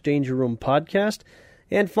facebook.com/Danger Room Podcast.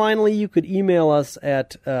 And finally, you could email us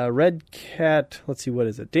at redcat,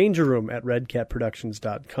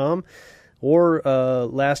 dangerroom@redcatproductions.com. Or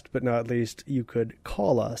last but not least, you could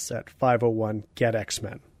call us at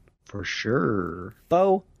 501-GET-X-Men. For sure.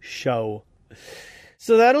 Faux show.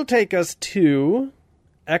 So that'll take us to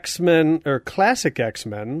X-Men, or Classic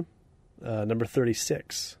X-Men, number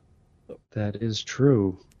 36. That is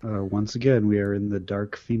true. Once again, we are in the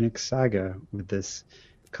Dark Phoenix saga with this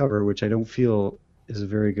cover, which I don't feel is a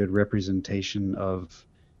very good representation of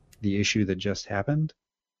the issue that just happened.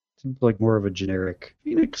 It seems like more of a generic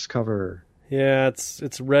Phoenix cover. Yeah,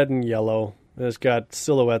 it's red and yellow. And it's got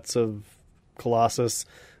silhouettes of Colossus,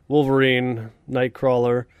 Wolverine,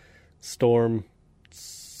 Nightcrawler, Storm,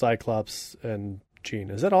 Cyclops, and Jean.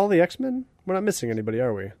 Is that all the X-Men? We're not missing anybody,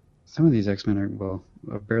 are we? Some of these X-Men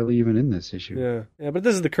are barely even in this issue. Yeah, but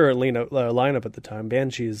this is the current lineup at the time.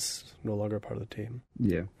 Banshee's no longer a part of the team.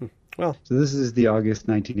 Yeah. Well, So this is the August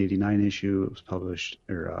 1989 issue. It was published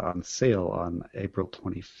on sale on April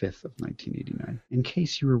 25th of 1989. In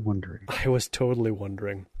case you were wondering. I was totally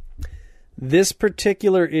wondering. This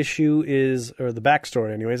particular issue or the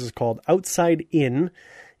backstory anyways, is called Outside In.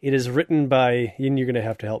 It is written by, and you're going to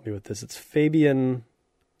have to help me with this, it's Fabian...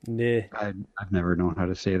 I've never known how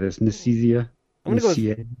to say this. Nicesia? I'm going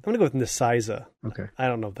to go with Niciza. Okay. I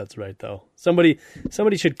don't know if that's right, though. Somebody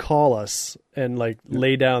should call us and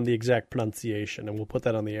lay down the exact pronunciation, and we'll put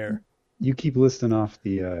that on the air. You keep listing off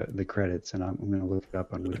the credits, and I'm going to look it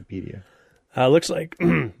up on Wikipedia. Looks like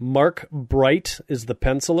Mark Bright is the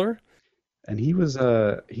penciler. And he was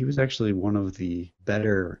actually one of the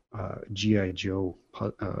better G.I. Joe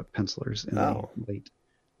pencilers in the late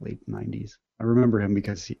 90s. I remember him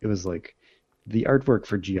because it was like the artwork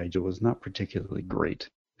for G.I. Joe was not particularly great.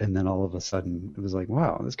 And then all of a sudden it was like,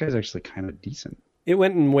 wow, this guy's actually kind of decent. It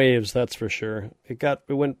went in waves, that's for sure. It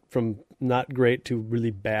went from not great to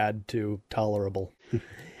really bad to tolerable.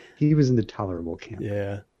 He was in the tolerable camp.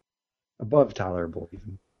 Yeah. Above tolerable,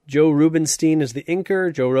 even. Joe Rubenstein is the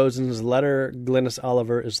inker. Joe Rosen is the letter. Glynis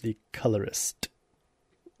Oliver is the colorist.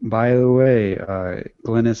 By the way,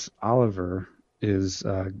 Glynis Oliver is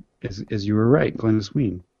you were right, Glynis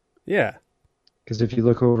Wein. Yeah. Because if you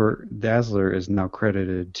look over, Dazzler is now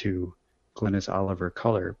credited to Glynis Oliver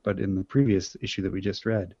color, but in the previous issue that we just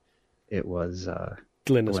read, it was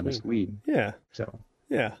Glynis Wein. Yeah. So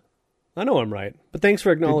yeah, I know I'm right, but thanks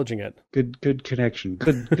for acknowledging it. Good connection.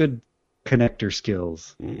 Good connector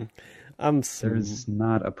skills. There's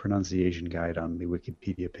not a pronunciation guide on the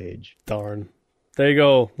Wikipedia page. Darn. There you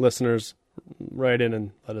go, listeners. Write in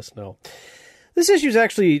and let us know. This issue is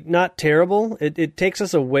actually not terrible. It takes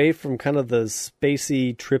us away from kind of the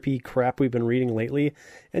spacey, trippy crap we've been reading lately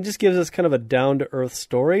and just gives us kind of a down-to-earth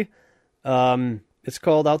story. It's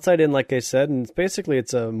called Outside In, like I said, and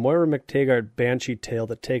it's a Moira McTaggart Banshee tale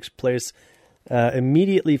that takes place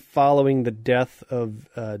immediately following the death of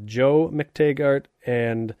Joe McTaggart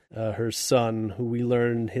and her son, who we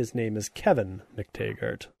learn his name is Kevin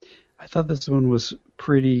McTaggart. I thought this one was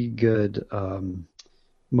pretty good,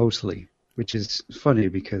 mostly. Which is funny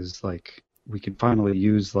because, like, we can finally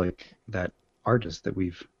use, like, that artist that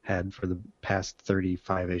we've had for the past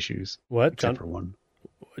 35 issues. What? Except for one.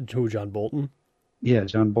 Who, John Bolton? Yeah,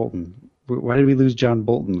 John Bolton. Why did we lose John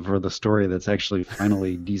Bolton for the story that's actually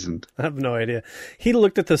finally decent? I have no idea. He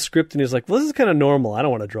looked at the script and he's like, well, this is kind of normal. I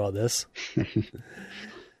don't want to draw this.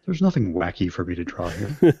 There's nothing wacky for me to draw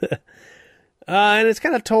here. And it's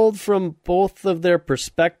kind of told from both of their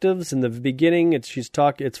perspectives. In the beginning,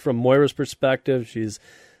 it's from Moira's perspective. She's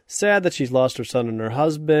sad that she's lost her son and her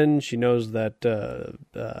husband. She knows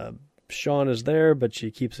that Sean is there, but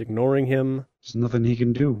she keeps ignoring him. There's nothing he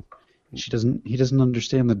can do. He doesn't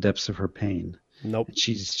understand the depths of her pain. Nope.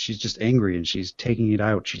 She's just angry and she's taking it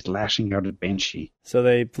out. She's lashing out at Banshee. So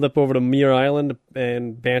they flip over to Muir Island,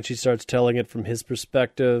 and Banshee starts telling it from his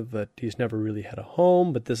perspective that he's never really had a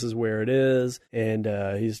home, but this is where it is. And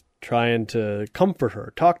he's trying to comfort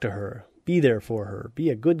her, talk to her, be there for her, be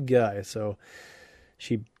a good guy. So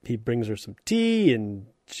he brings her some tea, and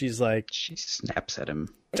she's like, She snaps at him.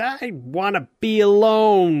 I want to be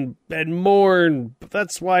alone and mourn.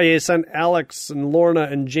 That's why I sent Alex and Lorna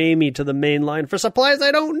and Jamie to the main line for supplies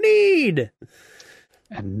I don't need.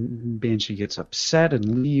 And Banshee gets upset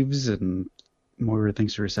and leaves, and Moira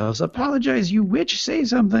thinks to herself, apologize, you witch, say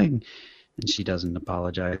something. And she doesn't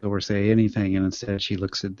apologize or say anything, and instead she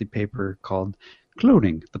looks at the paper called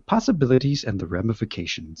Cloning, the Possibilities and the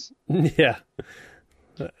Ramifications. Yeah.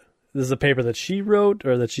 This is a paper that she wrote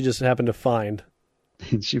or that she just happened to find?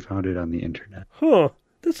 And she found it on the internet. Huh,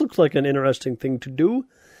 this looks like an interesting thing to do.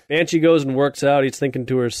 Banshee goes and works out. He's thinking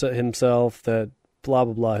to himself that blah,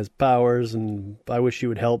 blah, blah, his powers, and I wish she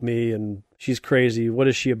would help me, and she's crazy. What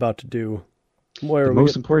is she about to do? Moira, The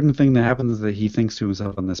most important thing that happens that he thinks to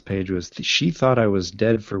himself on this page was, she thought I was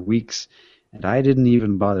dead for weeks, and I didn't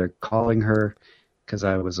even bother calling her because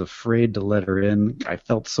I was afraid to let her in. I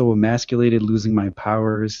felt so emasculated losing my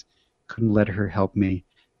powers. Couldn't let her help me.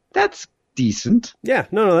 That's decent. Yeah,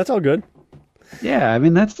 no, that's all good. Yeah, I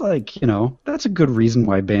mean, that's like, that's a good reason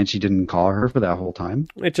why Banshee didn't call her for that whole time.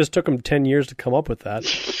 It just took him 10 years to come up with that.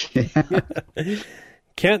 Yeah.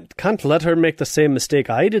 Can't let her make the same mistake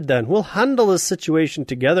I did then. We'll handle this situation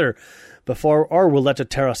together or we'll let it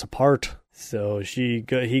tear us apart. So he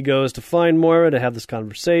goes to find Moira to have this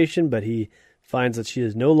conversation, but he finds that she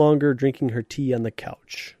is no longer drinking her tea on the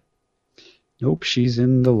couch. Nope, she's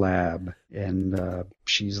in the lab, and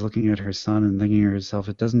she's looking at her son and thinking to herself,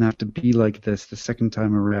 it doesn't have to be like this the second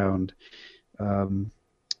time around.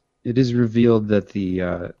 It is revealed that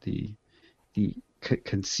the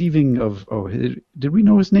conceiving of... did we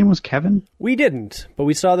know his name was Kevin? We didn't, but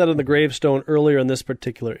we saw that on the gravestone earlier in this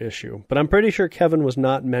particular issue. But I'm pretty sure Kevin was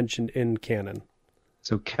not mentioned in canon.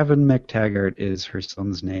 So Kevin McTaggart is her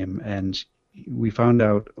son's name, and we found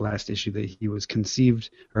out last issue that he was conceived,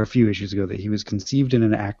 or a few issues ago, that he was conceived in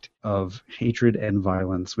an act of hatred and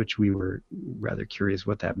violence, which we were rather curious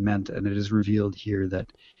what that meant. And it is revealed here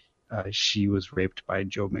that she was raped by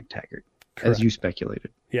Joe McTaggart, as you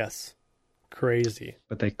speculated. Yes. Crazy.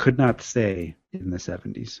 But they could not say in the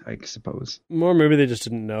 70s, I suppose. Or maybe they just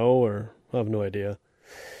didn't know, or I have no idea.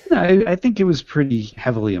 No, I think it was pretty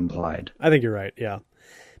heavily implied. I think you're right, yeah.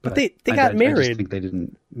 But they got married. I just think they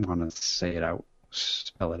didn't want to say it out,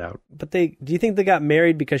 spell it out. But do you think they got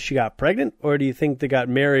married because she got pregnant? Or do you think they got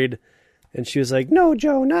married and she was like, no,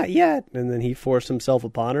 Joe, not yet. And then he forced himself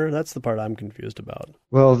upon her? That's the part I'm confused about.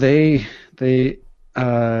 Well, I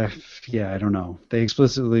don't know. They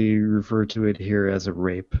explicitly refer to it here as a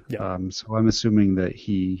rape. Yeah. So I'm assuming that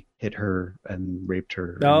he hit her and raped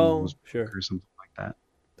her. Oh, sure. Or something like that.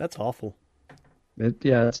 That's awful.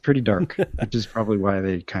 It's pretty dark, which is probably why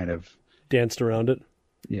they kind of danced around it.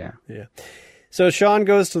 Yeah. Yeah. So Sean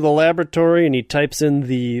goes to the laboratory and he types in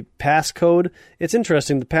the passcode. It's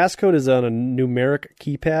interesting. The passcode is on a numeric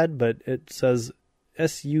keypad, but it says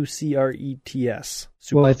SUCRETS.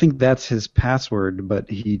 Well, I think that's his password, but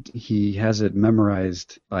he has it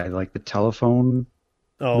memorized by like the telephone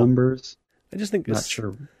numbers. I just think not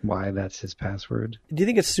sure why that's his password. Do you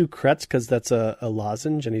think it's Sucrets because that's a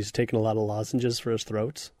lozenge and he's taking a lot of lozenges for his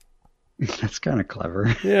throats? That's kind of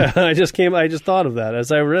clever. Yeah, I just thought of that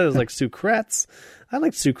as I read it. I was like, Sucrets. I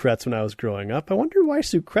liked Sucrets when I was growing up. I wonder why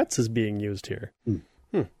Sucrets is being used here.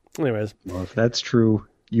 Anyways, well, if that's true,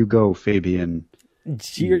 you go, Fabian.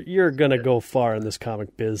 You're gonna go far in this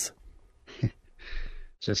comic biz.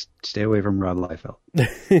 Just stay away from Rob Liefeld.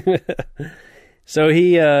 So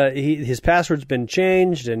his password's been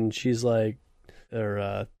changed, and she's like,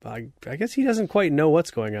 I guess he doesn't quite know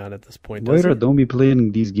what's going on at this point. Moira, don't be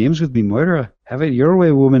playing these games with me, Moira. Have it your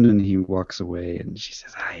way, woman. And he walks away, and she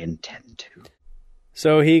says, I intend to.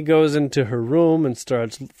 So he goes into her room and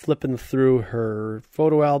starts flipping through her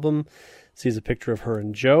photo album, sees a picture of her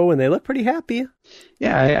and Joe, and they look pretty happy.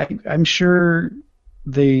 Yeah, I'm sure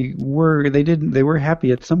they were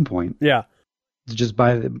happy at some point. Yeah. Just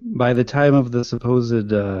by the time of the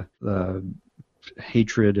supposed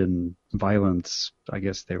hatred and violence, I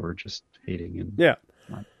guess they were just hating and Yeah.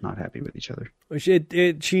 not happy with each other. She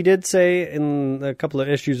did say in a couple of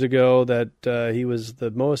issues ago that he was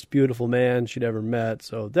the most beautiful man she'd ever met.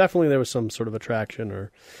 So definitely there was some sort of attraction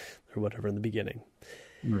or whatever in the beginning.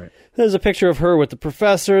 Right. There's a picture of her with the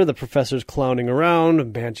professor. The professor's clowning around.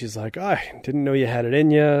 And Banshee's like, I didn't know you had it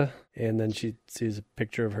in you. And then she sees a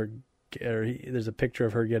picture of her. There's a picture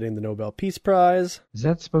of her getting the Nobel Peace Prize. Is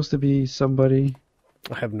that supposed to be somebody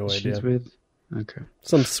I have no idea. she's with? Okay.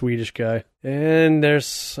 Some Swedish guy. And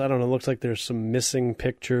there's, I don't know, looks like there's some missing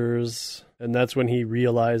pictures. And that's when he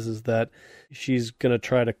realizes that she's going to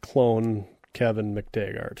try to clone Kevin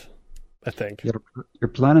McTaggart, I think. You're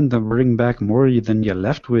planning to bring back more than you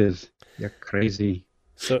left with. You're crazy.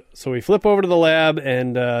 So we flip over to the lab,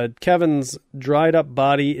 and Kevin's dried up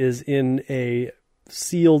body is in a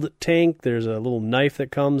sealed tank. There's a little knife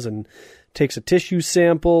that comes and takes a tissue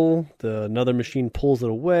sample. Another machine pulls it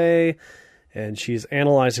away. And she's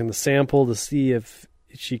analyzing the sample to see if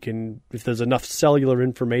there's enough cellular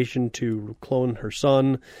information to clone her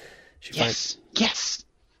son. Yes,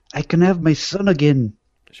 I can have my son again.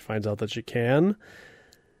 She finds out that she can.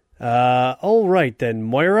 All right then,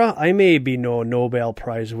 Moira. I may be no Nobel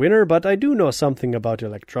Prize winner, but I do know something about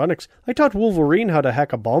electronics. I taught Wolverine how to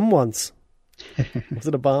hack a bomb once. Was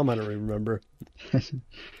it a bomb? I don't remember.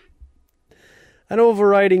 And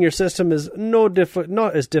overriding your system is not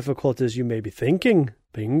as difficult as you may be thinking.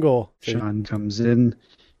 Bingo. Sean comes in,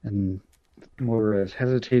 and Moira is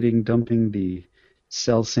hesitating, dumping the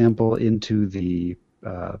cell sample into the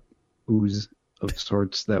ooze of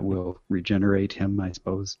sorts that will regenerate him, I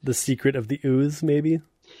suppose. The secret of the ooze, maybe?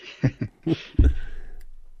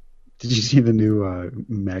 Did you see the new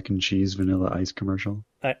mac and cheese vanilla ice commercial?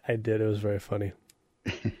 I did. It was very funny.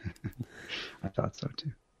 I thought so,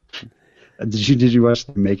 too. Did you watch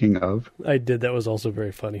the making of? I did. That was also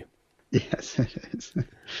very funny. Yes, it is.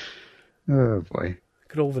 Oh, boy.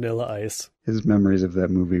 Good old Vanilla Ice. His memories of that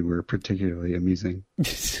movie were particularly amusing.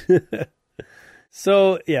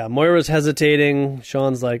 So, yeah, Moira's hesitating.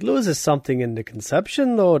 Sean's like, loses something in the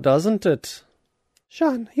conception, though, doesn't it?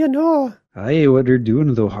 Sean, you know. Aye, what they're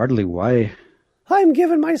doing, though, hardly why. I'm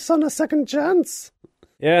giving my son a second chance.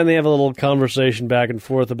 Yeah, and they have a little conversation back and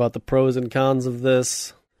forth about the pros and cons of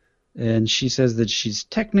this. And she says that she's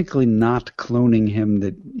technically not cloning him,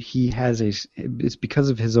 that it's because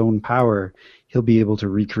of his own power, he'll be able to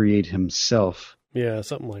recreate himself. Yeah,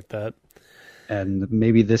 something like that. And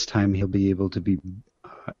maybe this time he'll be able to be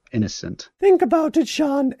innocent. Think about it,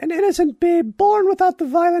 Sean. An innocent babe born without the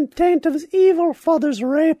violent taint of his evil father's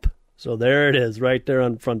rape. So there it is, right there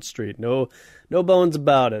on Front Street. No bones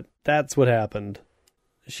about it. That's what happened.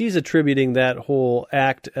 She's attributing that whole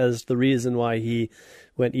act as the reason why he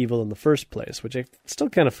went evil in the first place, which I still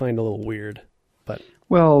kind of find a little weird. But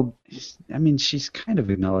well, I mean, she's kind of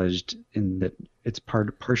acknowledged in that it's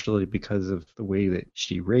partially because of the way that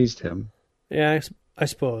she raised him. Yeah, I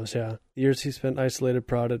suppose, yeah. The years he spent isolated,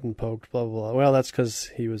 prodded, and poked, blah, blah, blah. Well, that's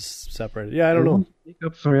because he was separated. Yeah, I don't know. Make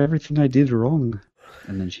up for everything I did wrong.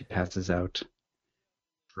 And then she passes out,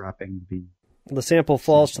 dropping the sample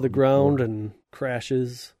falls to the ground and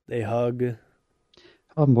crashes. They hug.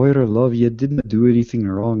 Oh, Moira, love, you didn't do anything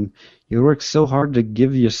wrong. You worked so hard to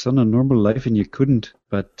give your son a normal life and you couldn't.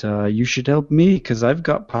 But you should help me, because I've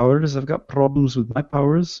got powers. I've got problems with my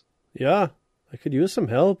powers. Yeah, I could use some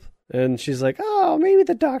help. And she's like, oh, maybe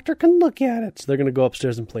the doctor can look at it. So they're going to go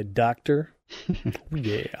upstairs and play doctor.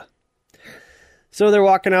 Yeah. So they're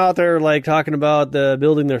walking out there, like, talking about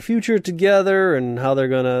building their future together and how they're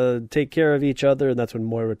going to take care of each other. And that's when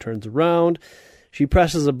Moira turns around. She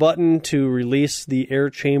presses a button to release the air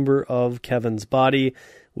chamber of Kevin's body,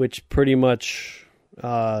 which pretty much,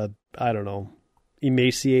 I don't know,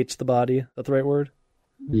 emaciates the body. Is that the right word?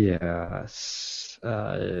 Yes.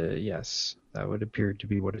 Yes. That would appear to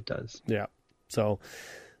be what it does. Yeah. So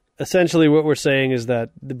essentially what we're saying is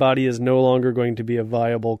that the body is no longer going to be a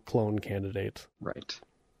viable clone candidate. Right.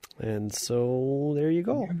 And so there you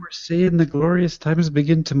go. You were saying the glorious times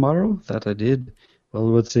begin tomorrow? That I did.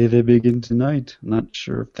 Well, let's say they begin tonight. I'm not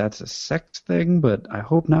sure if that's a sex thing, but I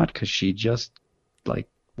hope not, because she just,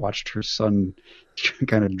 watched her son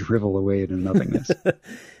kind of drivel away into nothingness.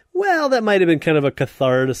 Well, that might have been kind of a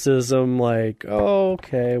catharticism, like, oh,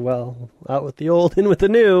 okay, well, out with the old, in with the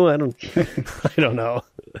new. I don't know.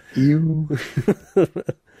 You.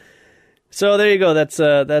 So there you go.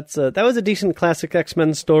 That was a decent classic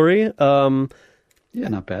X-Men story. Yeah,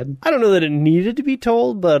 not bad. I don't know that it needed to be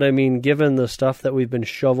told, but I mean, given the stuff that we've been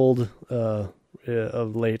shoveled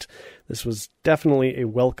of late, this was definitely a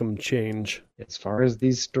welcome change. As far as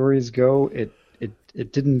these stories go, it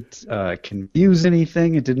didn't confuse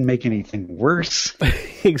anything. It didn't make anything worse.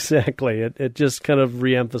 Exactly. It just kind of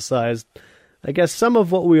reemphasized, I guess, some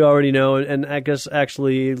of what we already know, and I guess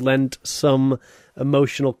actually lent some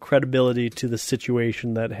emotional credibility to the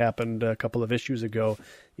situation that happened a couple of issues ago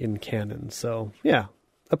in canon. So, yeah,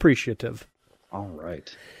 appreciative. All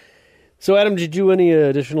right. So, Adam, did you do any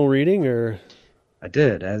additional reading, or? I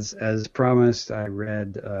did. As promised, I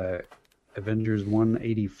read Avengers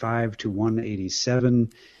 185 to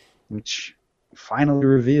 187, which finally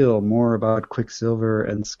reveal more about Quicksilver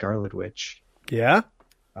and Scarlet Witch. Yeah?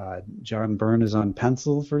 John Byrne is on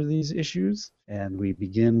pencil for these issues, and we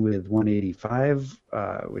begin with 185,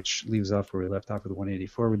 which leaves off where we left off with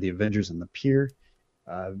 184 with the Avengers and the Pier.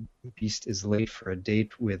 Beast is late for a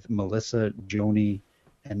date with Melissa, Joni,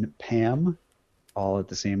 and Pam, all at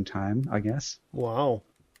the same time, I guess. Wow.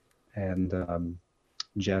 And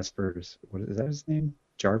Jasper's, what is that his name?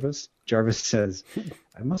 Jarvis? Jarvis says,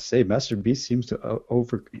 I must say, Master Beast seems to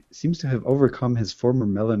have overcome his former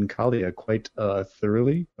melancholia quite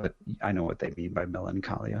thoroughly, but I know what they mean by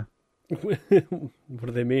melancholia. What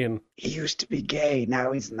do they mean? He used to be gay,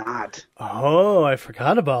 now he's not. Oh, I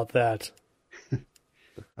forgot about that.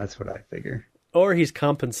 That's what I figure. Or he's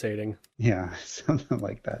compensating. Yeah, something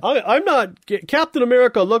like that. I'm not Captain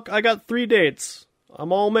America. Look, I got 3 dates.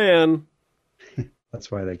 I'm all man. That's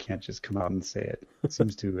why they can't just come out and say it. It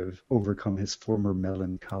seems to have overcome his former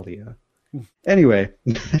melancholia. Anyway,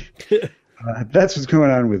 that's what's going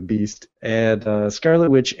on with Beast. And Scarlet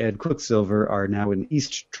Witch and Quicksilver are now in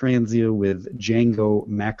East Transia with Django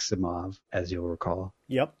Maximov, as you'll recall.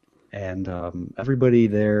 Yep. And everybody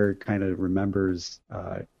there kind of remembers,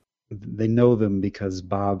 they know them because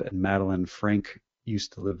Bob and Madeline Frank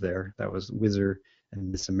used to live there. That was Whizzer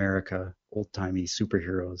and Miss America, old-timey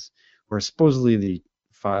superheroes, who are supposedly the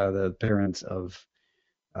parents of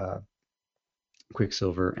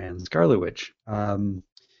Quicksilver and Scarlet Witch.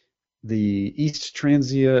 The East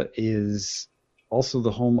Transia is also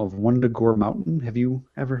the home of Wundagore Mountain. Have you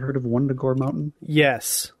ever heard of Wundagore Mountain?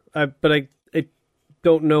 Yes, but I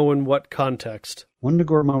don't know in what context.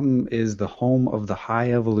 Wundagore Mountain is the home of the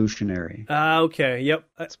High Evolutionary. Okay, yep.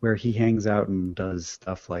 That's where he hangs out and does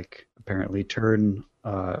stuff like apparently turn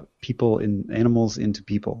animals into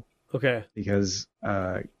people. Okay. Because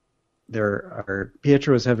Pietro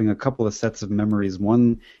is having a couple of sets of memories.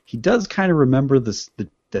 One, he does kind of remember the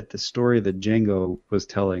story that Django was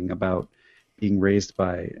telling about being raised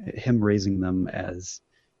by him raising them as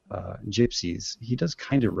gypsies. He does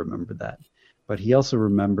kind of remember that. But he also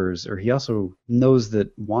knows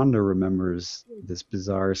that Wanda remembers this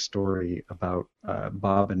bizarre story about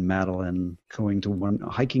Bob and Madeline hiking to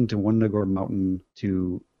Wundagore Mountain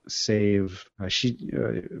to save.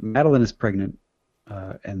 Madeline is pregnant,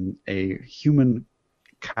 and a human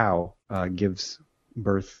cow gives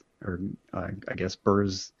birth, or I guess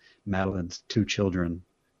births Madeline's 2 children,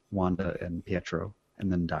 Wanda and Pietro, and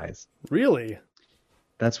then dies. Really?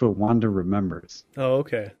 That's what Wanda remembers. Oh,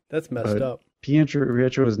 okay. That's messed up.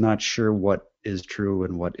 Pietro is not sure what is true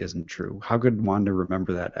and what isn't true. How could Wanda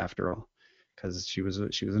remember that after all? Because she was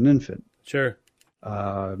an infant. Sure.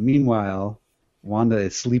 Meanwhile, Wanda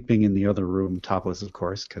is sleeping in the other room, topless, of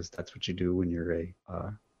course, because that's what you do when you're a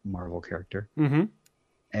Marvel character. Mm-hmm.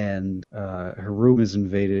 And her room is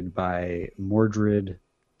invaded by Mordred,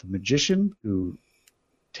 the magician, who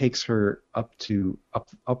takes her up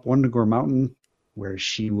Wundagore Mountain, where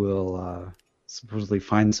she will supposedly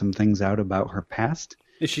find some things out about her past.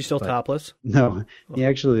 Is she still topless? No, he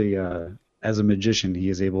actually, as a magician, he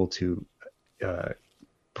is able to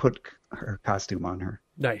put her costume on her.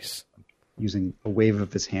 Nice. Using a wave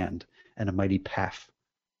of his hand and a mighty paff.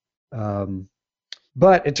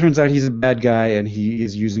 But it turns out he's a bad guy, and he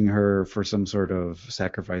is using her for some sort of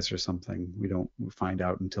sacrifice or something. We don't find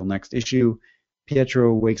out until next issue.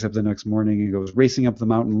 Pietro wakes up the next morning and goes racing up the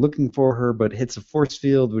mountain looking for her, but hits a force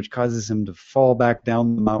field which causes him to fall back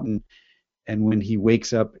down the mountain. And when he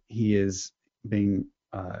wakes up, he is being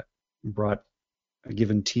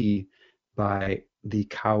given tea by the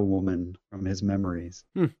cow woman from his memories.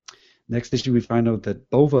 Next issue, we find out that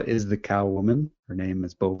Bova is the cow woman. Her name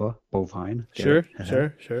is Bova, Bovine. Sure,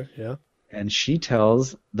 yeah. And she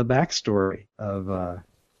tells the backstory of...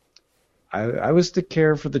 I was to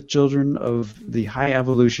care for the children of the High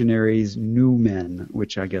Evolutionary's new men,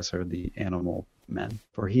 which I guess are the animal men,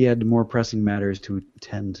 for he had more pressing matters to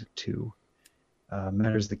attend to.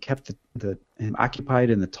 matters that kept him occupied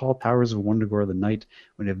in the tall towers of Wundagore the night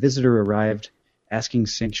when a visitor arrived asking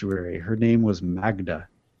sanctuary. Her name was Magda,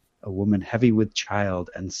 a woman heavy with child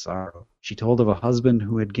and sorrow. She told of a husband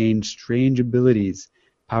who had gained strange abilities,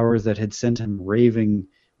 powers that had sent him raving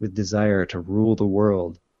with desire to rule the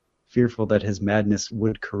world. Fearful that his madness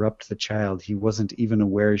would corrupt the child he wasn't even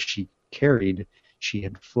aware she carried, she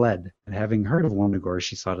had fled. And having heard of Wundagore,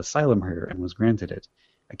 she sought asylum here and was granted it.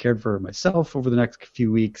 I cared for her myself over the next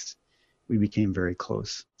few weeks. We became very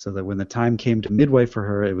close, so that when the time came to midwife for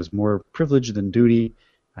her, it was more privilege than duty.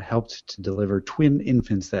 I helped to deliver twin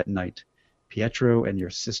infants that night, Pietro and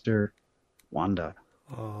your sister, Wanda.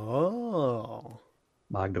 Oh.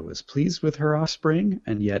 Magda was pleased with her offspring,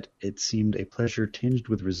 and yet it seemed a pleasure tinged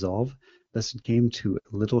with resolve. Thus it came to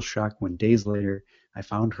a little shock when days later I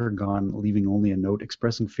found her gone, leaving only a note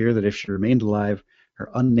expressing fear that if she remained alive, her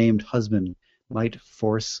unnamed husband might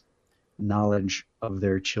force knowledge of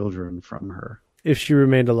their children from her. If she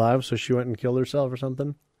remained alive, so she went and killed herself or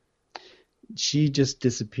something? She just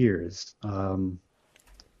disappears.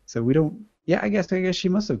 So we don't. Yeah, I guess she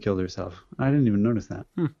must have killed herself. I didn't even notice that.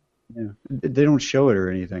 Yeah, they don't show it or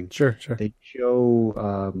anything. Sure. They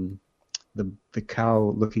show the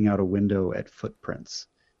cow looking out a window at footprints,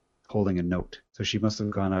 holding a note. So she must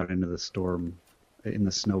have gone out into the storm, in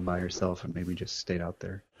the snow by herself, and maybe just stayed out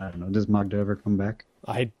there. I don't know. Does Magda ever come back?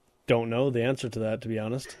 I don't know the answer to that, to be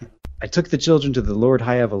honest. I took the children to the Lord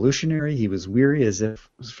High Evolutionary. He was weary, as if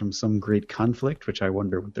it was from some great conflict, which I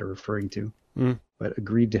wonder what they're referring to, but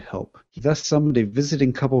agreed to help. He thus summoned a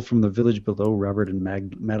visiting couple from the village below, Robert and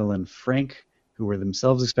Madeline Frank, who were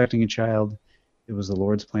themselves expecting a child. It was the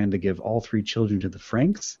Lord's plan to give all three children to the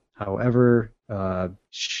Franks. However,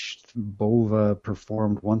 Bova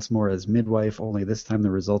performed once more as midwife, only this time the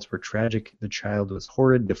results were tragic. The child was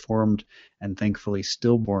horrid, deformed, and thankfully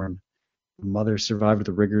stillborn. The mother survived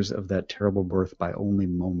the rigors of that terrible birth by only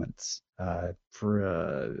moments.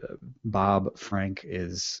 Bob Frank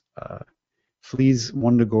flees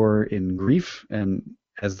Wundagore in grief, and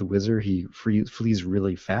as the wizard, he flees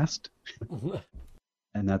really fast.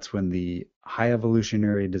 And that's when the High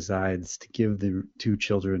Evolutionary decides to give the two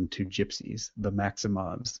children to gypsies, the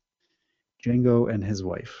Maximovs, Django and his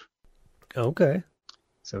wife. Okay.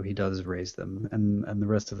 So he does raise them, and the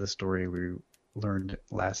rest of the story we learned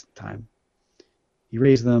last time. He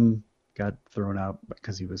raised them, got thrown out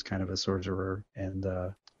because he was kind of a sorcerer, and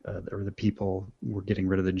the people were getting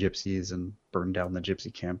rid of the gypsies and burned down the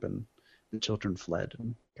gypsy camp, and the children fled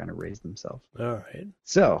and kind of raised themselves. All right.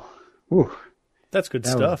 So, whew, that's good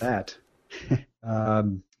that stuff. Was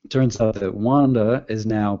that. Turns out that Wanda is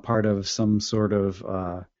now part of some sort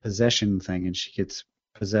of possession thing, and she gets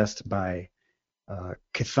possessed by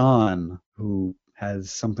Chthon, who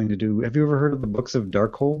has something to do. Have you ever heard of the books of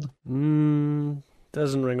Darkhold?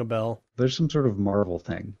 Doesn't ring a bell. There's some sort of Marvel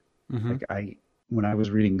thing. Like when I was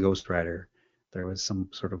reading Ghost Rider, there was some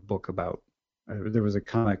sort of book about. There was a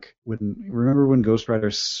comic. Remember when Ghost Rider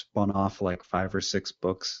spun off like 5 or 6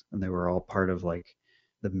 books, and they were all part of like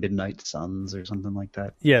the Midnight Suns or something like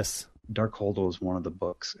that? Yes. Darkhold was one of the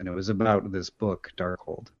books, and it was about this book,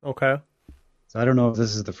 Darkhold. Okay. So I don't know if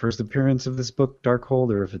this is the first appearance of this book,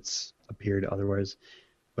 Darkhold, or if it's appeared otherwise,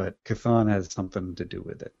 but Chthon has something to do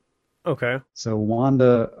with it. Okay. So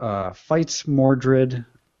Wanda fights Mordred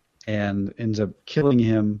and ends up killing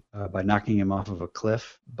him by knocking him off of a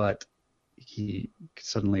cliff, but he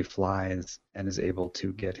suddenly flies and is able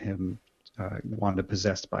to get him, Wanda,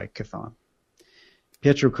 possessed by Chthon.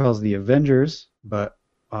 Pietro calls the Avengers, but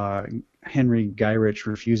Henry Gyrich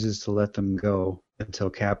refuses to let them go until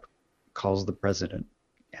Cap calls the president,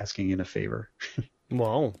 asking in a favor.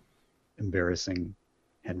 Wow. Embarrassing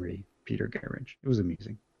Henry Peter Gyrich. It was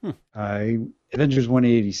amusing. Avengers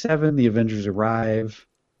 187, the Avengers arrive.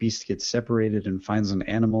 Beast gets separated and finds an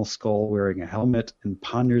animal skull wearing a helmet and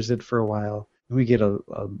ponders it for a while. And we get a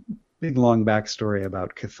big long backstory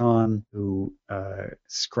about Chthon, who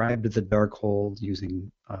scribed the Darkhold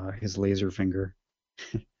using his laser finger.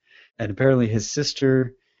 And apparently his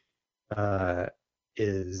sister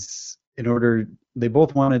they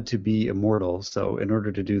both wanted to be immortal, so in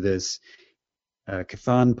order to do this,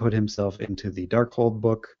 Chthon put himself into the Darkhold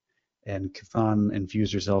book, and Chthon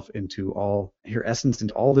infused herself her essence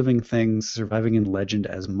into all living things, surviving in legend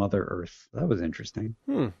as Mother Earth. That was interesting.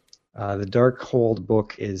 The Darkhold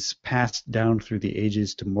book is passed down through the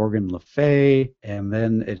ages to Morgan Le Fay, and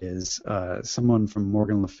then it is someone from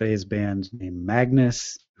Morgan Le Fay's band named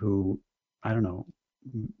Magnus, who, I don't know,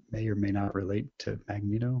 may or may not relate to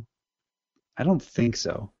Magneto. I don't think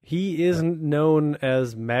so. He isn't known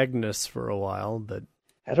as Magnus for a while, but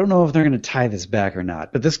I don't know if they're going to tie this back or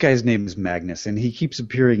not, but this guy's name is Magnus, and he keeps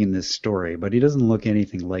appearing in this story, but he doesn't look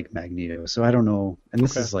anything like Magneto, so I don't know. And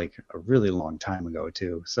this is like a really long time ago,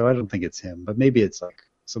 too, so I don't think it's him, but maybe it's like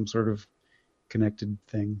some sort of connected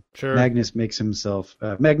thing. Sure. Magnus makes himself...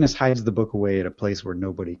 Magnus hides the book away at a place where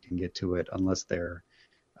nobody can get to it unless they're...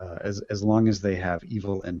 as long as they have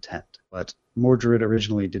evil intent. But Mordred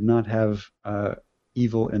originally did not have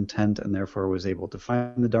evil intent and therefore was able to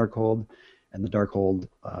find the Darkhold, and the Darkhold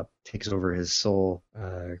takes over his soul.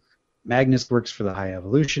 Magnus works for the High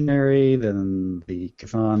Evolutionary, then the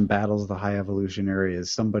Chthon battles the High Evolutionary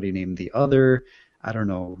as somebody named the Other. I don't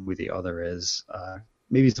know who the Other is.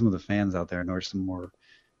 Maybe some of the fans out there know some more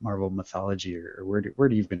Marvel mythology, or where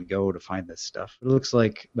do you even go to find this stuff? It looks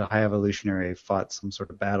like the High Evolutionary fought some sort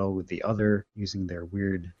of battle with the Other using their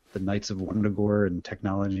the Knights of Wundagore and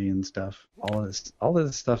technology and stuff. All of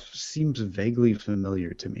this stuff seems vaguely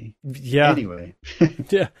familiar to me. Yeah. Anyway.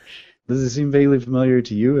 Yeah. Does it seem vaguely familiar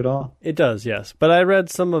to you at all? It does, yes. But I read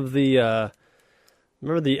some of the,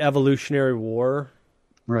 remember the Evolutionary War?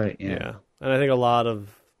 Right, yeah. And I think a lot of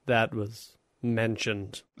that was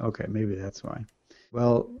mentioned. Okay, maybe that's why.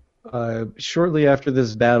 Well, shortly after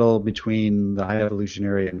this battle between the High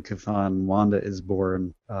Evolutionary and Chthon, Wanda is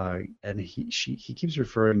born, and he keeps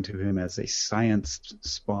referring to him as a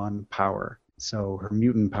science-spawned power. So her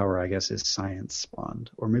mutant power, I guess, is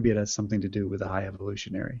science-spawned. Or maybe it has something to do with the High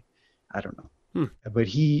Evolutionary. I don't know. But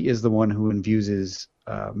he is the one who infuses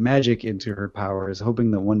magic into her powers,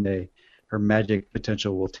 hoping that one day her magic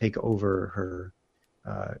potential will take over her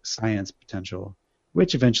science potential,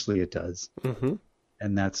 which eventually it does. Mm-hmm.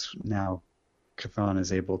 And that's now Chthon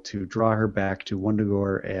is able to draw her back to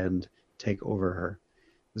Wundagore and take over her.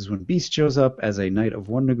 This is when Beast shows up as a Knight of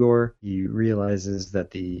Wundagore. He realizes that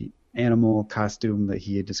the animal costume that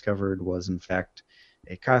he had discovered was in fact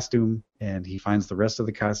a costume, and he finds the rest of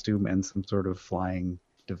the costume and some sort of flying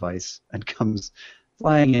device and comes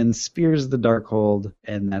flying in, spears the Darkhold,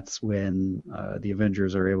 and that's when the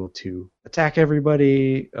Avengers are able to attack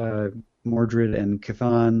everybody, Mordred and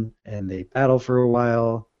Chthon, and they battle for a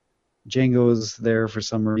while. Django's there for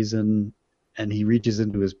some reason, and he reaches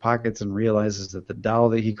into his pockets and realizes that the doll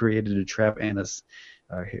that he created to trap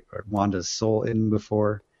Wanda's soul in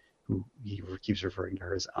before, who he keeps referring to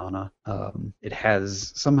her as Anna, it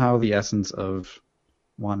has somehow the essence of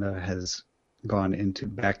Wanda has gone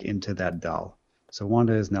back into that doll. So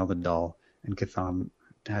Wanda is now the doll, and Chthon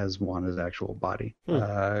has Wanda's actual body.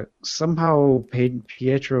 Somehow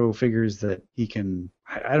Pietro figures that he can...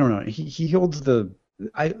 I don't know. He holds the...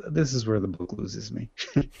 this is where the book loses me.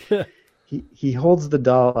 He holds the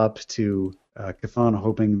doll up to Chthon,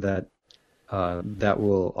 hoping that that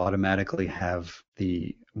will automatically have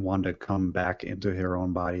the Wanda come back into her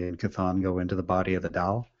own body and Chthon go into the body of the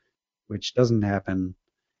doll, which doesn't happen.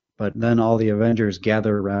 But then all the Avengers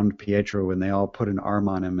gather around Pietro and they all put an arm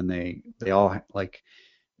on him, and they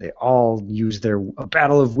all use a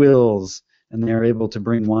battle of wills, and they're able to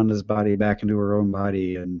bring Wanda's body back into her own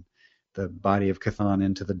body and the body of Chthon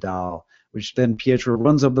into the doll, which then Pietro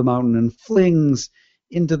runs up the mountain and flings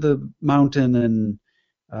into the mountain,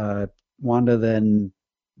 and Wanda then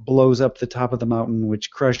blows up the top of the mountain,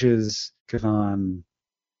 which crushes Chthon,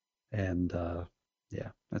 and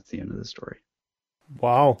that's the end of the story.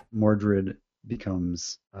 Wow. Mordred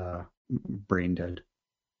becomes brain dead,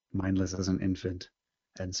 mindless as an infant,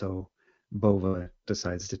 and so Bova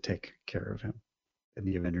decides to take care of him, and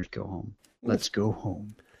the Avengers go home. Let's go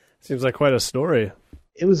home. Seems like quite a story.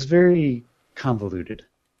 It was very convoluted.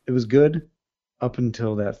 It was good up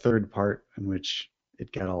until that third part in which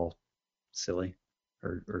it got all silly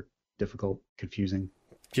or difficult, confusing.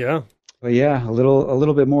 Yeah. But yeah, a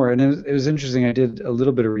little bit more. And it was interesting. I did a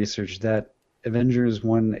little bit of research that Avengers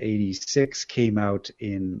 186 came out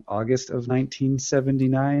in August of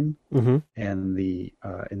 1979, and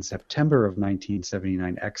in September of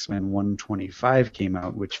 1979, X-Men 125 came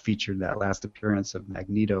out, which featured that last appearance of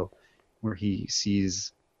Magneto, where he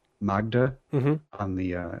sees Magda on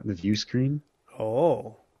the view screen.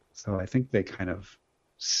 Oh. So I think they kind of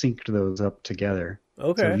synced those up together.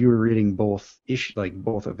 Okay. So if you were reading both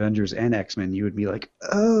Avengers and X-Men, you would be like,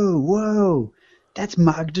 oh, whoa, that's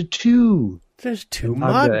Magda too. There's two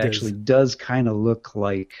Magda Magdas. actually does kind of look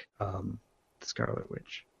like the Scarlet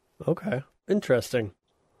Witch. Okay. Interesting.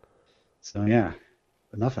 So yeah,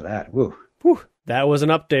 enough of that. Woo. Whew. That was an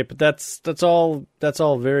update, but that's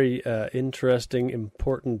all very interesting,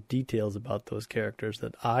 important details about those characters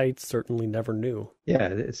that I certainly never knew. Yeah,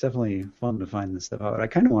 it's definitely fun to find this stuff out. I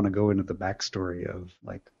kind of want to go into the backstory of,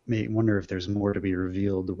 wonder if there's more to be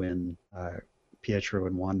revealed when Pietro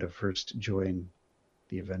and Wanda first join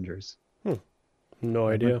the Avengers. No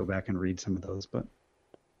I might idea. go back and read some of those, but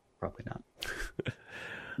probably not.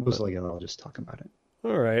 Most likely I'll just talk about it.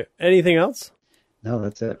 All right. Anything else? No,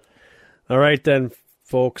 that's it. All right then,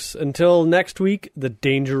 folks. Until next week, the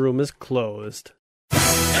Danger Room is closed. Yo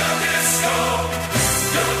disco,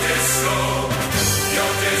 yo disco, yo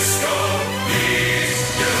disco.